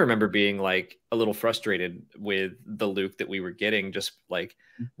 And then I remember being like a little frustrated with the Luke that we were getting, just like,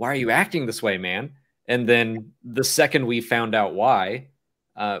 why are you acting this way, man? And then the second we found out why,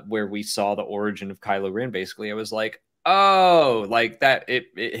 where we saw the origin of Kylo Ren, basically, I was like, oh, like that, it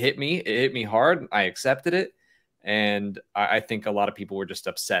hit me. It hit me hard. I accepted it. And I think a lot of people were just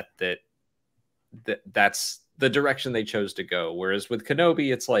upset that that's the direction they chose to go. Whereas with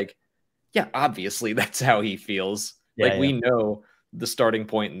Kenobi, it's like, yeah, obviously that's how he feels. Yeah, like, we know the starting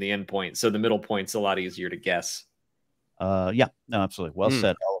point and the end point. So the middle point's a lot easier to guess. Yeah, no, absolutely. Well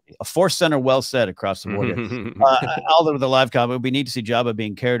said. A Force Center well said across the board. Although with the live comment, it would be neat to see Jabba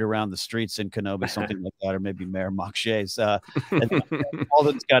being carried around the streets in Kenobi, something like that, or maybe Mayor Moksha's.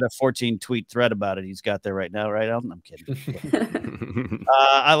 Alden's got a 14-tweet thread about it. He's got there right now, right, Alden? I'm kidding.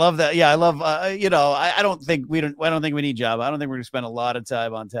 I love that. Yeah, I love. You know, I don't think we need Jabba. I don't think we're going to spend a lot of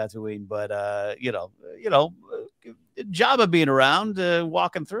time on Tatooine, but you know, Jabba being around,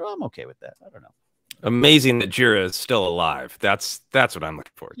 walking through, I'm okay with that. I don't know. Amazing that Jira is still alive. That's what I'm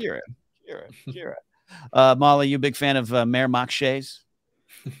looking forward to. Jira. Molly, you a big fan of Mayor Moksha's?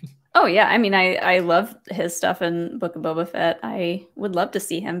 Oh yeah, I mean, I love his stuff in Book of Boba Fett. I would love to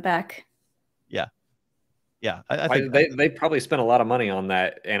see him back. Yeah. I think they probably spent a lot of money on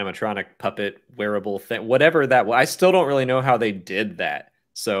that animatronic puppet wearable thing, whatever that was. I still don't really know how they did that.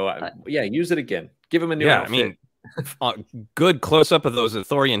 So yeah, use it again. Give him a new outfit. I mean, good close up of those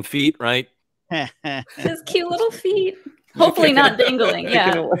Ithorian feet, right? His cute little feet. Hopefully not dangling.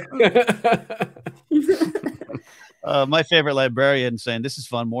 Yeah. My favorite librarian saying, "This is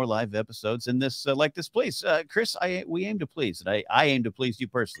fun. More live episodes in this like this, please." Chris, we aim to please, and I aim to please you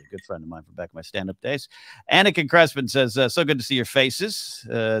personally. Good friend of mine from back in my stand-up days. Anakin Crespin says, "So good to see your faces."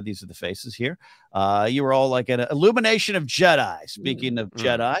 These are the faces here. You were all like an illumination of Jedi. Speaking of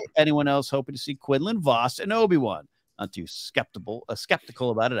Jedi, anyone else hoping to see Quinlan Vos and Obi-Wan? Not too skeptical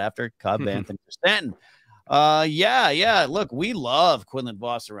about it after Cobb Vanth and Stanton. Yeah. Look, we love Quinlan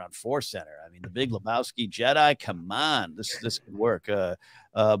Vos around Force Center. I mean, the Big Lebowski Jedi. Come on, this could work.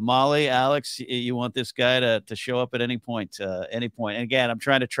 Molly, Alex, you want this guy to show up at any point? And again, I'm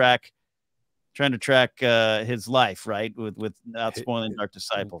trying to track his life, right, without spoiling Dark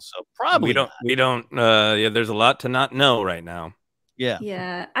Disciples. So probably we don't. Yeah, there's a lot to not know right now.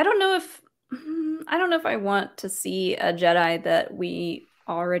 Yeah. I don't know if I want to see a Jedi that we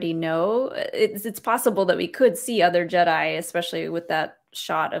already know. It's possible that we could see other Jedi, especially with that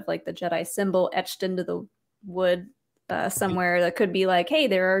shot of like the Jedi symbol etched into the wood somewhere. That could be like, hey,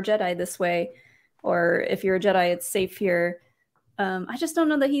 there are Jedi this way, or if you're a Jedi, it's safe here. I just don't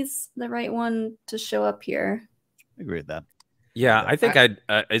know that he's the right one to show up here. I agree with that. Yeah, I think I'd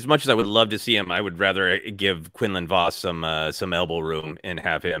as much as I would love to see him, I would rather give Quinlan Vos some elbow room and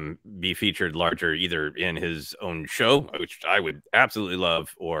have him be featured larger, either in his own show, which I would absolutely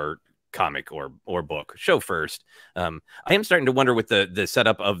love, or comic or book. Show first. I am starting to wonder with the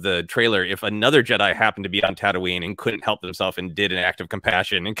setup of the trailer if another Jedi happened to be on Tatooine and couldn't help themselves and did an act of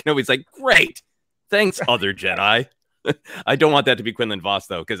compassion, and Kenobi's like, great, thanks, other Jedi. I don't want that to be Quinlan Vos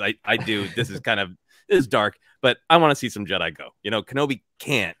though, because I do. This is dark, but I want to see some Jedi go. You know, Kenobi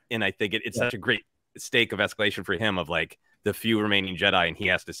can't, and I think it's such a great stake of escalation for him of like the few remaining Jedi, and he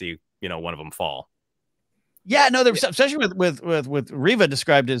has to see, you know, one of them fall. Yeah, no, there's especially with Reva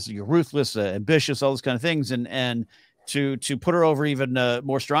described as ruthless, ambitious, all those kind of things, and to put her over even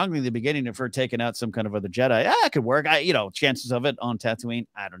more strongly in the beginning of her taking out some kind of other Jedi. It could work. Chances of it on Tatooine,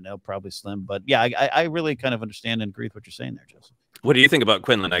 I don't know, probably slim. But yeah, I really kind of understand and agree with what you're saying there, Joseph. What do you think about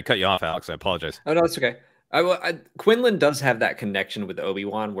Quinlan? I cut you off, Alex. I apologize. Oh, no, it's okay. Quinlan does have that connection with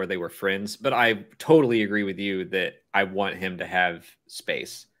Obi-Wan where they were friends, but I totally agree with you that I want him to have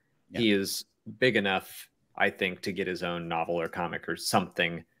space. Yeah. He is big enough, I think, to get his own novel or comic or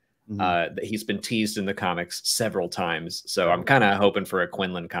something. That he's been teased in the comics several times. So I'm kind of hoping for a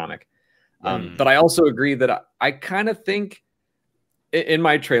Quinlan comic. But I also agree that I kind of think in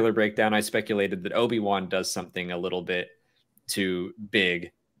my trailer breakdown, I speculated that Obi-Wan does something a little bit too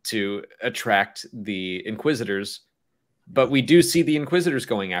big to attract the Inquisitors. But we do see the Inquisitors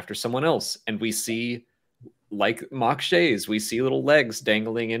going after someone else. And we see, like mock shays, we see little legs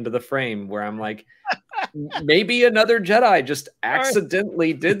dangling into the frame where I'm like, maybe another Jedi just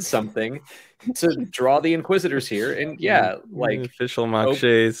accidentally did something to draw the Inquisitors here. And yeah, like official mock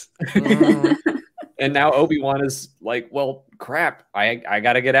shays. And now Obi-Wan is like, well, crap, I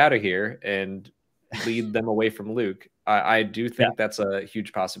got to get out of here and lead them away from Luke. I do think that's a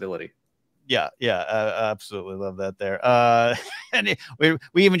huge possibility. Yeah, absolutely love that there. And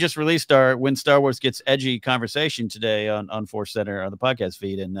we even just released our When Star Wars Gets Edgy conversation today on Force Center on the podcast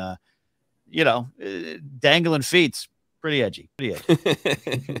feed, and dangling feet's pretty edgy.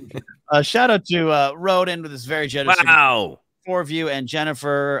 Shout out to Roden with this very generous. Wow. For you and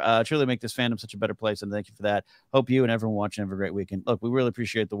Jennifer, truly make this fandom such a better place, and thank you for that. Hope you and everyone watching have a great weekend. Look, we really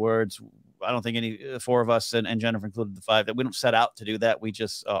appreciate the words. I don't think any four of us and Jennifer included the five that we don't set out to do that. We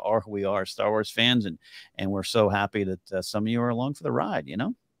just are who we are, Star Wars fans, and we're so happy that some of you are along for the ride.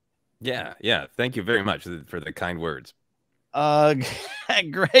 Yeah. Thank you very much for the kind words.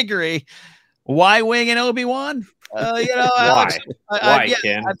 Gregory, why Wing and Obi-Wan? Why? Why,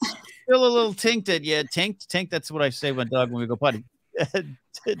 Ken? Still a little tinked. Yeah, tink. That's what I say when we go potty.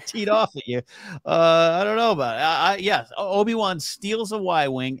 Teed off at you. I don't know about it. Yes, Obi-Wan steals a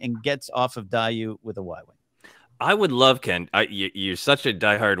Y-wing and gets off of Dayu with a Y-wing. I would love, Ken. You're such a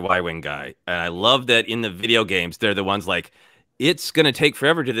diehard Y-wing guy, and I love that in the video games they're the ones like, it's gonna take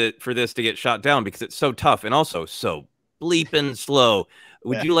forever for this to get shot down because it's so tough and also so bleeping slow.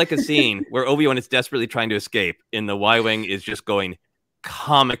 Would you like a scene where Obi-Wan is desperately trying to escape and the Y-wing is just going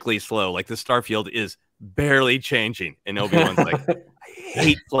comically slow, like the starfield is barely changing, and Obi-Wan's like, I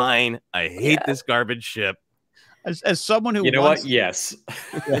hate flying, I hate this garbage ship. As someone who what? Yes.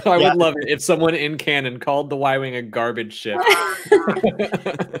 I would love it if someone in canon called the Y-wing a garbage ship.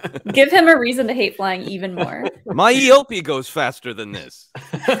 Give him a reason to hate flying even more. My Eopie goes faster than this.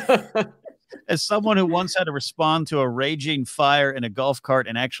 As someone who once had to respond to a raging fire in a golf cart,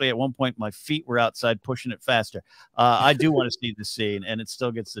 and actually at one point my feet were outside pushing it faster, I do want to see the scene, and it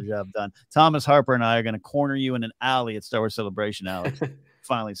still gets the job done. Thomas Harper and I are going to corner you in an alley at Star Wars Celebration, Alex.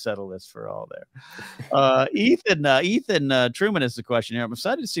 Finally settle this for all there. Ethan Truman is the question here. I'm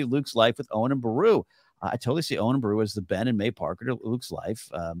excited to see Luke's life with Owen and Beru. I totally see Owen and Beru as the Ben and May Parker to Luke's life.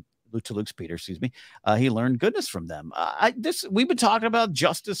 Luke's Peter, excuse me. He learned goodness from them. We've been talking about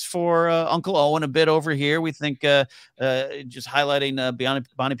justice for Uncle Owen a bit over here. We think just highlighting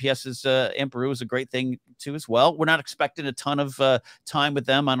Bonnie P.S.'s Aunt Beru is a great thing too as well. We're not expecting a ton of time with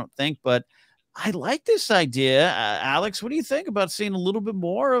them, I don't think, but I like this idea. Alex, what do you think about seeing a little bit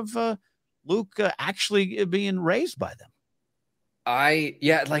more of Luke actually being raised by them? I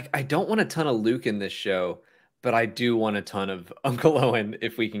don't want a ton of Luke in this show, but I do want a ton of Uncle Owen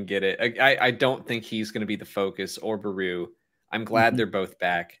if we can get it. I don't think he's going to be the focus, or Beru. I'm glad they're both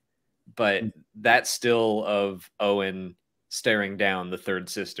back, but that still of Owen staring down the third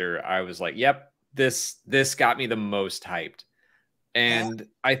sister, I was like, yep, this got me the most hyped. And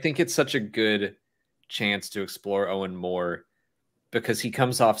I think it's such a good chance to explore Owen more because he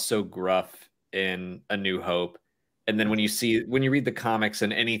comes off so gruff in A New Hope. And then when you read the comics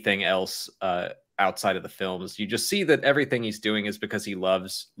and anything else outside of the films, you just see that everything he's doing is because he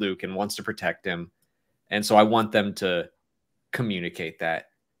loves Luke and wants to protect him. And so I want them to communicate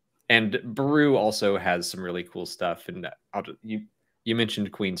that. And Beru also has some really cool stuff. And you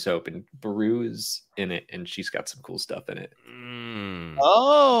mentioned Queen Soap, and Beru is in it, and she's got some cool stuff in it.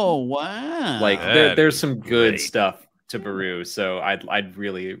 Oh, wow. Like there's some good stuff to Beru. So I'd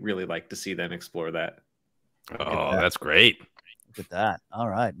really, really like to see them explore that. Oh, that's great. Look at that. All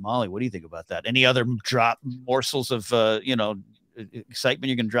right, Molly, what do you think about that? Any other drop morsels of excitement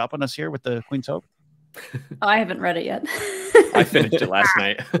you can drop on us here with the Queen's Hope? Oh, I haven't read it yet. I finished it last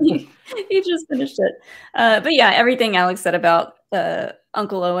night. He just finished it. But yeah, everything Alex said about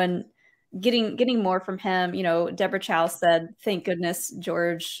Uncle Owen, getting more from him. Deborah Chow said, thank goodness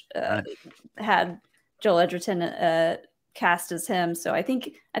George had Joel Edgerton cast as him. So I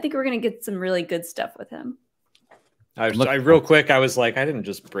think we're gonna get some really good stuff with him. I real quick, I was like, I didn't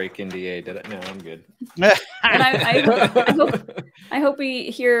just break NDA, did it? No, I'm good. And I hope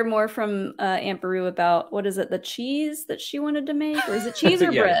we hear more from Aunt Beru about, what is it, the cheese that she wanted to make, or is it cheese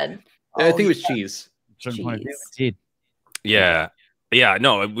or bread? I think it was cheese. Cheese. Yeah.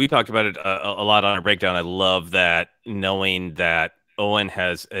 No, we talked about it a lot on our breakdown. I love that, knowing that Owen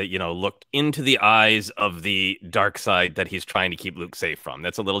has, looked into the eyes of the dark side that he's trying to keep Luke safe from.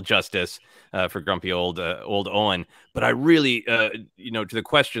 That's a little justice for grumpy old Owen. But I really, to the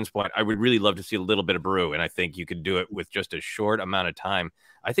questions point, I would really love to see a little bit of Beru, and I think you could do it with just a short amount of time.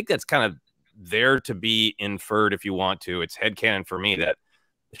 I think that's kind of there to be inferred if you want to. It's headcanon for me that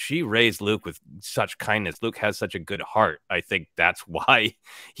she raised Luke with such kindness. Luke has such a good heart. I think that's why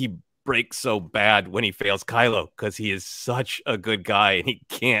he breaks so bad when he fails Kylo, because he is such a good guy and he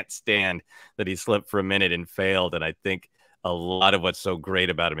can't stand that he slipped for a minute and failed. And I think a lot of what's so great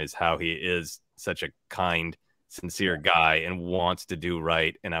about him is how he is such a kind, sincere guy and wants to do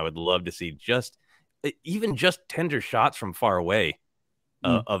right. And I would love to see even just tender shots from far away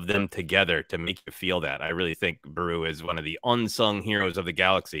of them together to make you feel that. I really think Beru is one of the unsung heroes of the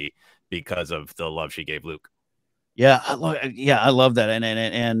galaxy because of the love she gave Luke. Yeah, I love that,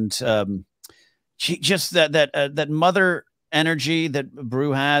 and she just that mother energy that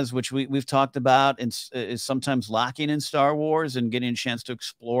Beru has, which we've talked about, and is sometimes lacking in Star Wars, and getting a chance to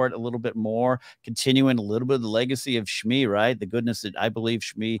explore it a little bit more, continuing a little bit of the legacy of Shmi, right? The goodness that I believe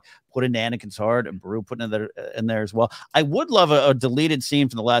Shmi put into Anakin's heart, and Beru put in there as well. I would love a deleted scene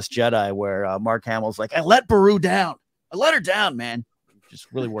from The Last Jedi where Mark Hamill's like, I let Beru down. I let her down, man. Just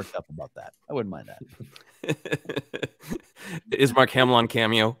really worked up about that. I wouldn't mind that. Is Mark Hamill on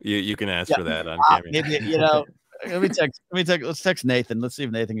Cameo? You can ask for that on Cameo. Maybe, let's text Nathan. Let's see if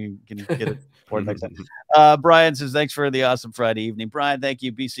Nathan can get it for next time. Brian says, thanks for the awesome Friday evening. Brian, thank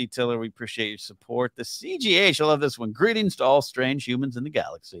you. BC Tiller, we appreciate your support. The CGH, I love this one. Greetings to all strange humans in the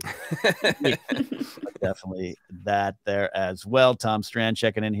galaxy. Definitely that there as well. Tom Strand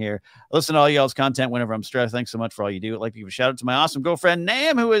checking in here. I listen to all y'all's content whenever I'm stressed. Thanks so much for all you do. I'd like to give a shout out to my awesome girlfriend,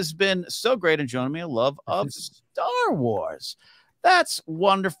 Nam, who has been so great and showing me a love of Star Wars. That's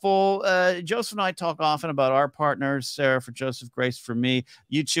wonderful. Joseph and I talk often about our partners, Sarah for Joseph, Grace for me.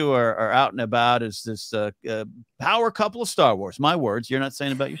 You two are out and about as this power couple of Star Wars. My words. You're not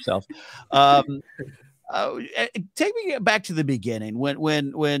saying about yourself. Take me back to the beginning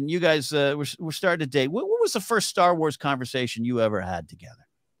when you guys were starting to date. What was the first Star Wars conversation you ever had together?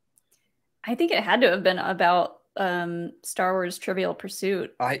 I think it had to have been about Star Wars Trivial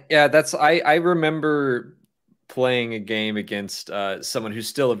Pursuit. I remember playing a game against someone who's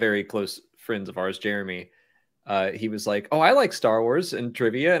still a very close friend of ours, Jeremy. He was like, oh, I like Star Wars and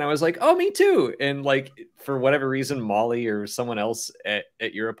trivia. And I was like, oh, me too. And like, for whatever reason, Molly or someone else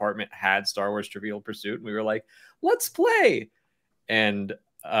at your apartment had Star Wars Trivial Pursuit. And we were like, let's play. And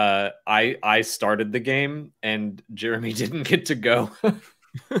I started the game and Jeremy didn't get to go.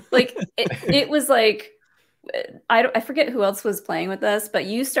 Like, it was like, I forget who else was playing with us, but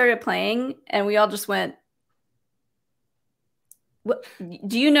you started playing and we all just went, what,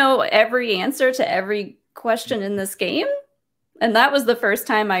 do you know every answer to every question in this game? And that was the first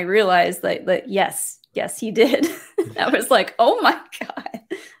time I realized that yes, he did. I was like, oh my God.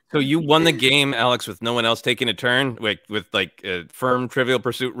 So you won the game, Alex, with no one else taking a turn, with firm Trivial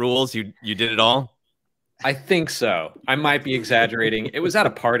Pursuit rules. You did it all? I think so. I might be exaggerating. It was at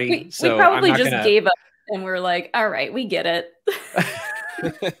a party. We probably just gave up and we're like, all right, we get it. We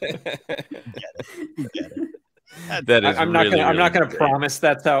get it. That is I'm not gonna promise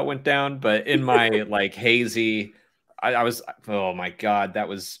that's how it went down, but in my like hazy, I was, oh my God, that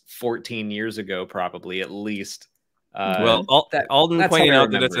was 14 years ago, probably at least. Well, Alden pointing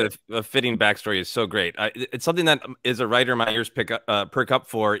out that it's a fitting backstory is so great. It's something that as a writer, my ears perk up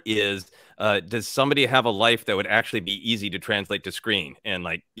for is, does somebody have a life that would actually be easy to translate to screen? And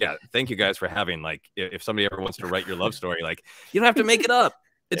like, yeah, thank you guys for having, like, if somebody ever wants to write your love story, like, you don't have to make it up.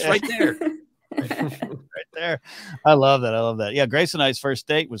 It's right there. Right there. I love that. Yeah, Grace and I's first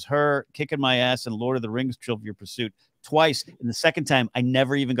date was her kicking my ass in Lord of the Rings Trivial Pursuit twice. And the second time, I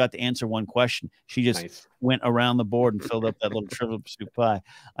never even got to answer one question. She just went around the board and filled up that little Trivial Pursuit pie.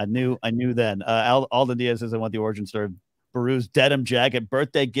 I knew then. Alden Diaz says, I want the origin story of Beru's denim jacket,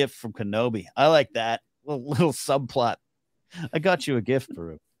 birthday gift from Kenobi. I like that little subplot. I got you a gift,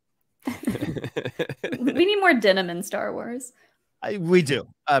 Beru. We need more denim in Star Wars. We do.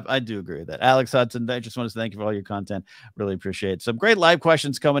 I do agree with that. Alex Hudson, I just want to thank you for all your content. Really appreciate it. Some great live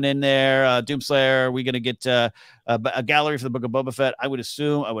questions coming in there. Doomslayer, are we going to get a gallery for the Book of Boba Fett? I would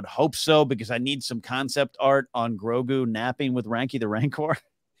assume, I would hope so, because I need some concept art on Grogu napping with Ranky the Rancor.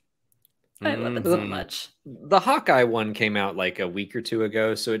 I love it so much. The Hawkeye one came out like a week or two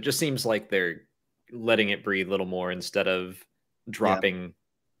ago, so it just seems like they're letting it breathe a little more instead of dropping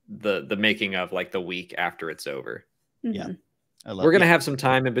the making of like the week after it's over. Yeah. We're gonna have some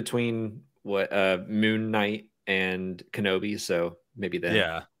time in between Moon Knight and Kenobi, so maybe then.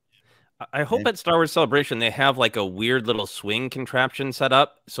 Yeah, I hope at Star Wars Celebration they have like a weird little swing contraption set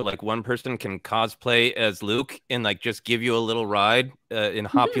up, so like one person can cosplay as Luke and like just give you a little ride and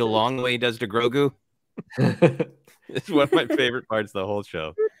hop you along the way he does to Grogu. It's one of my favorite parts of the whole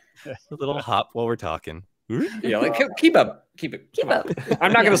show. A little hop while we're talking. Yeah, like keep up.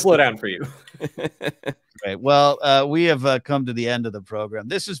 I'm not going to slow down for you. Right. Well, we have come to the end of the program.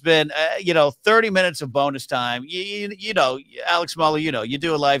 This has been, 30 minutes of bonus time. You know, Alex Mollie, you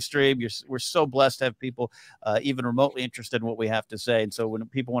do a live stream. We're so blessed to have people even remotely interested in what we have to say. And so when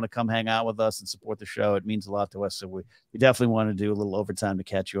people want to come hang out with us and support the show, it means a lot to us. So we definitely want to do a little overtime to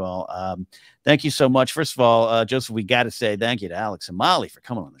catch you all. Thank you so much. First of all, Joseph, we got to say thank you to Alex and Mollie for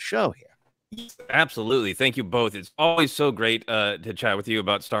coming on the show here. Absolutely. Thank you both. It's always so great to chat with you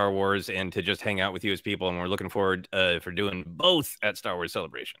about Star Wars and to just hang out with you as people. And we're looking forward for doing both at Star Wars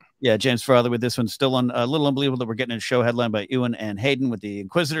Celebration. Yeah, James Farley with this one. Still on a little unbelievable that we're getting a show headlined by Ewan and Hayden with the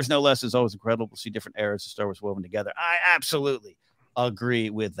Inquisitors, no less. Is always incredible to see different eras of Star Wars woven together. I absolutely agree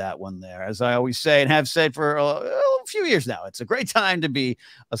with that one there. As I always say and have said for a few years now, it's a great time to be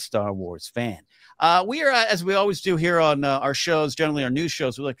a Star Wars fan. We are, as we always do here on our shows, generally our news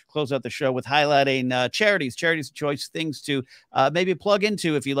shows, we like to close out the show with highlighting charities of choice, things to maybe plug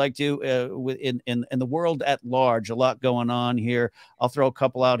into if you like to in the world at large. A lot going on here. I'll throw a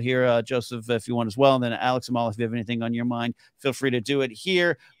couple out here, Joseph, if you want as well. And then Alex and Mollie, if you have anything on your mind, feel free to do it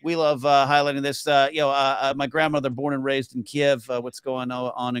here. We love highlighting this. My grandmother, born and raised in Kiev, what's going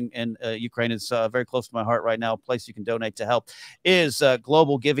on in Ukraine is very close to my heart right now. A place you can donate to help is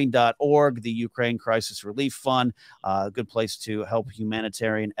globalgiving.org, the Ukraine Crisis Relief Fund. A good place to help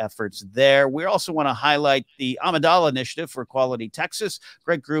humanitarian efforts there. We also want to highlight the Amidala Initiative for Equality Texas.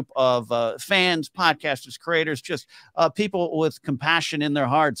 Great group of fans, podcasters, creators, just people with compassion in their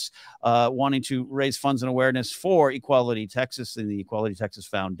hearts wanting to raise funds and awareness for Equality Texas and the Equality Texas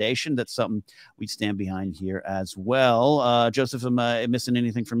Foundation. That's something we stand behind here as well. Joseph, am I missing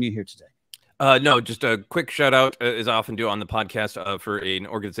anything from you here today? No, just a quick shout out, as I often do on the podcast, for an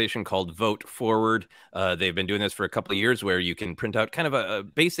organization called Vote Forward. They've been doing this for a couple of years, where you can print out kind of a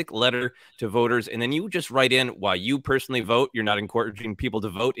basic letter to voters, and then you just write in why you personally vote. You're not encouraging people to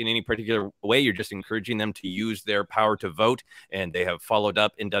vote in any particular way. You're just encouraging them to use their power to vote. And they have followed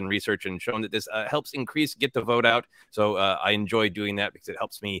up and done research and shown that this helps get the vote out. So I enjoy doing that because it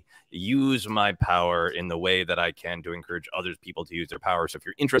helps me use my power in the way that I can to encourage other people to use their power. So if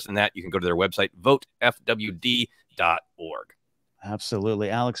you're interested in that, you can go to their website, votefwd.org. Absolutely.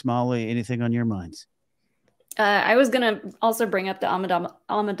 Alex, Mollie, anything on your minds? I was going to also bring up the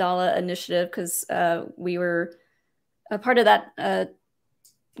Amidala Initiative because we were a part of that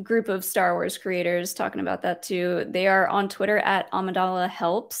group of Star Wars creators talking about that too. They are on Twitter at Amidala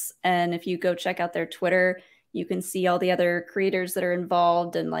Helps. And if you go check out their Twitter, you can see all the other creators that are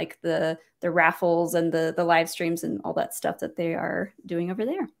involved and like the raffles and the live streams and all that stuff that they are doing over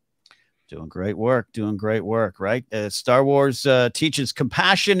there. Doing great work, right? Star Wars teaches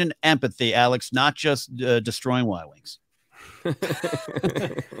compassion and empathy, Alex, not just destroying Y-Wings.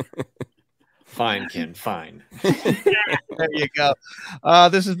 Fine, Ken, fine. There you go.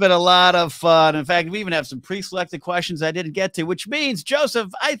 This has been a lot of fun. In fact, we even have some pre-selected questions I didn't get to, which means,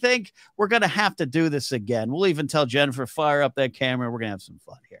 Joseph, I think we're going to have to do this again. We'll even tell Jennifer, fire up that camera. We're going to have some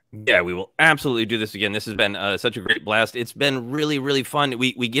fun here. Yeah, we will absolutely do this again. This has been such a great blast. It's been really, really fun.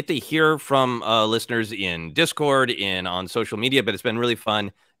 We get to hear from listeners in Discord and on social media, but it's been really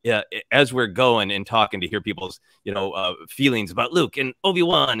fun. Yeah, as we're going and talking to hear people's, feelings about Luke and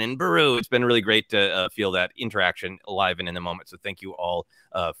Obi-Wan and Beru. It's been really great to feel that interaction live and in the moment. So thank you all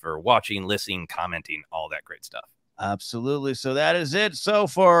for watching, listening, commenting, all that great stuff. Absolutely. So that is it. So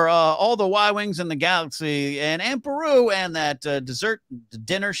for all the Y-Wings in the galaxy and Beru and that dessert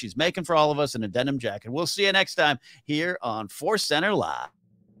dinner she's making for all of us in a denim jacket, we'll see you next time here on Force Center Live.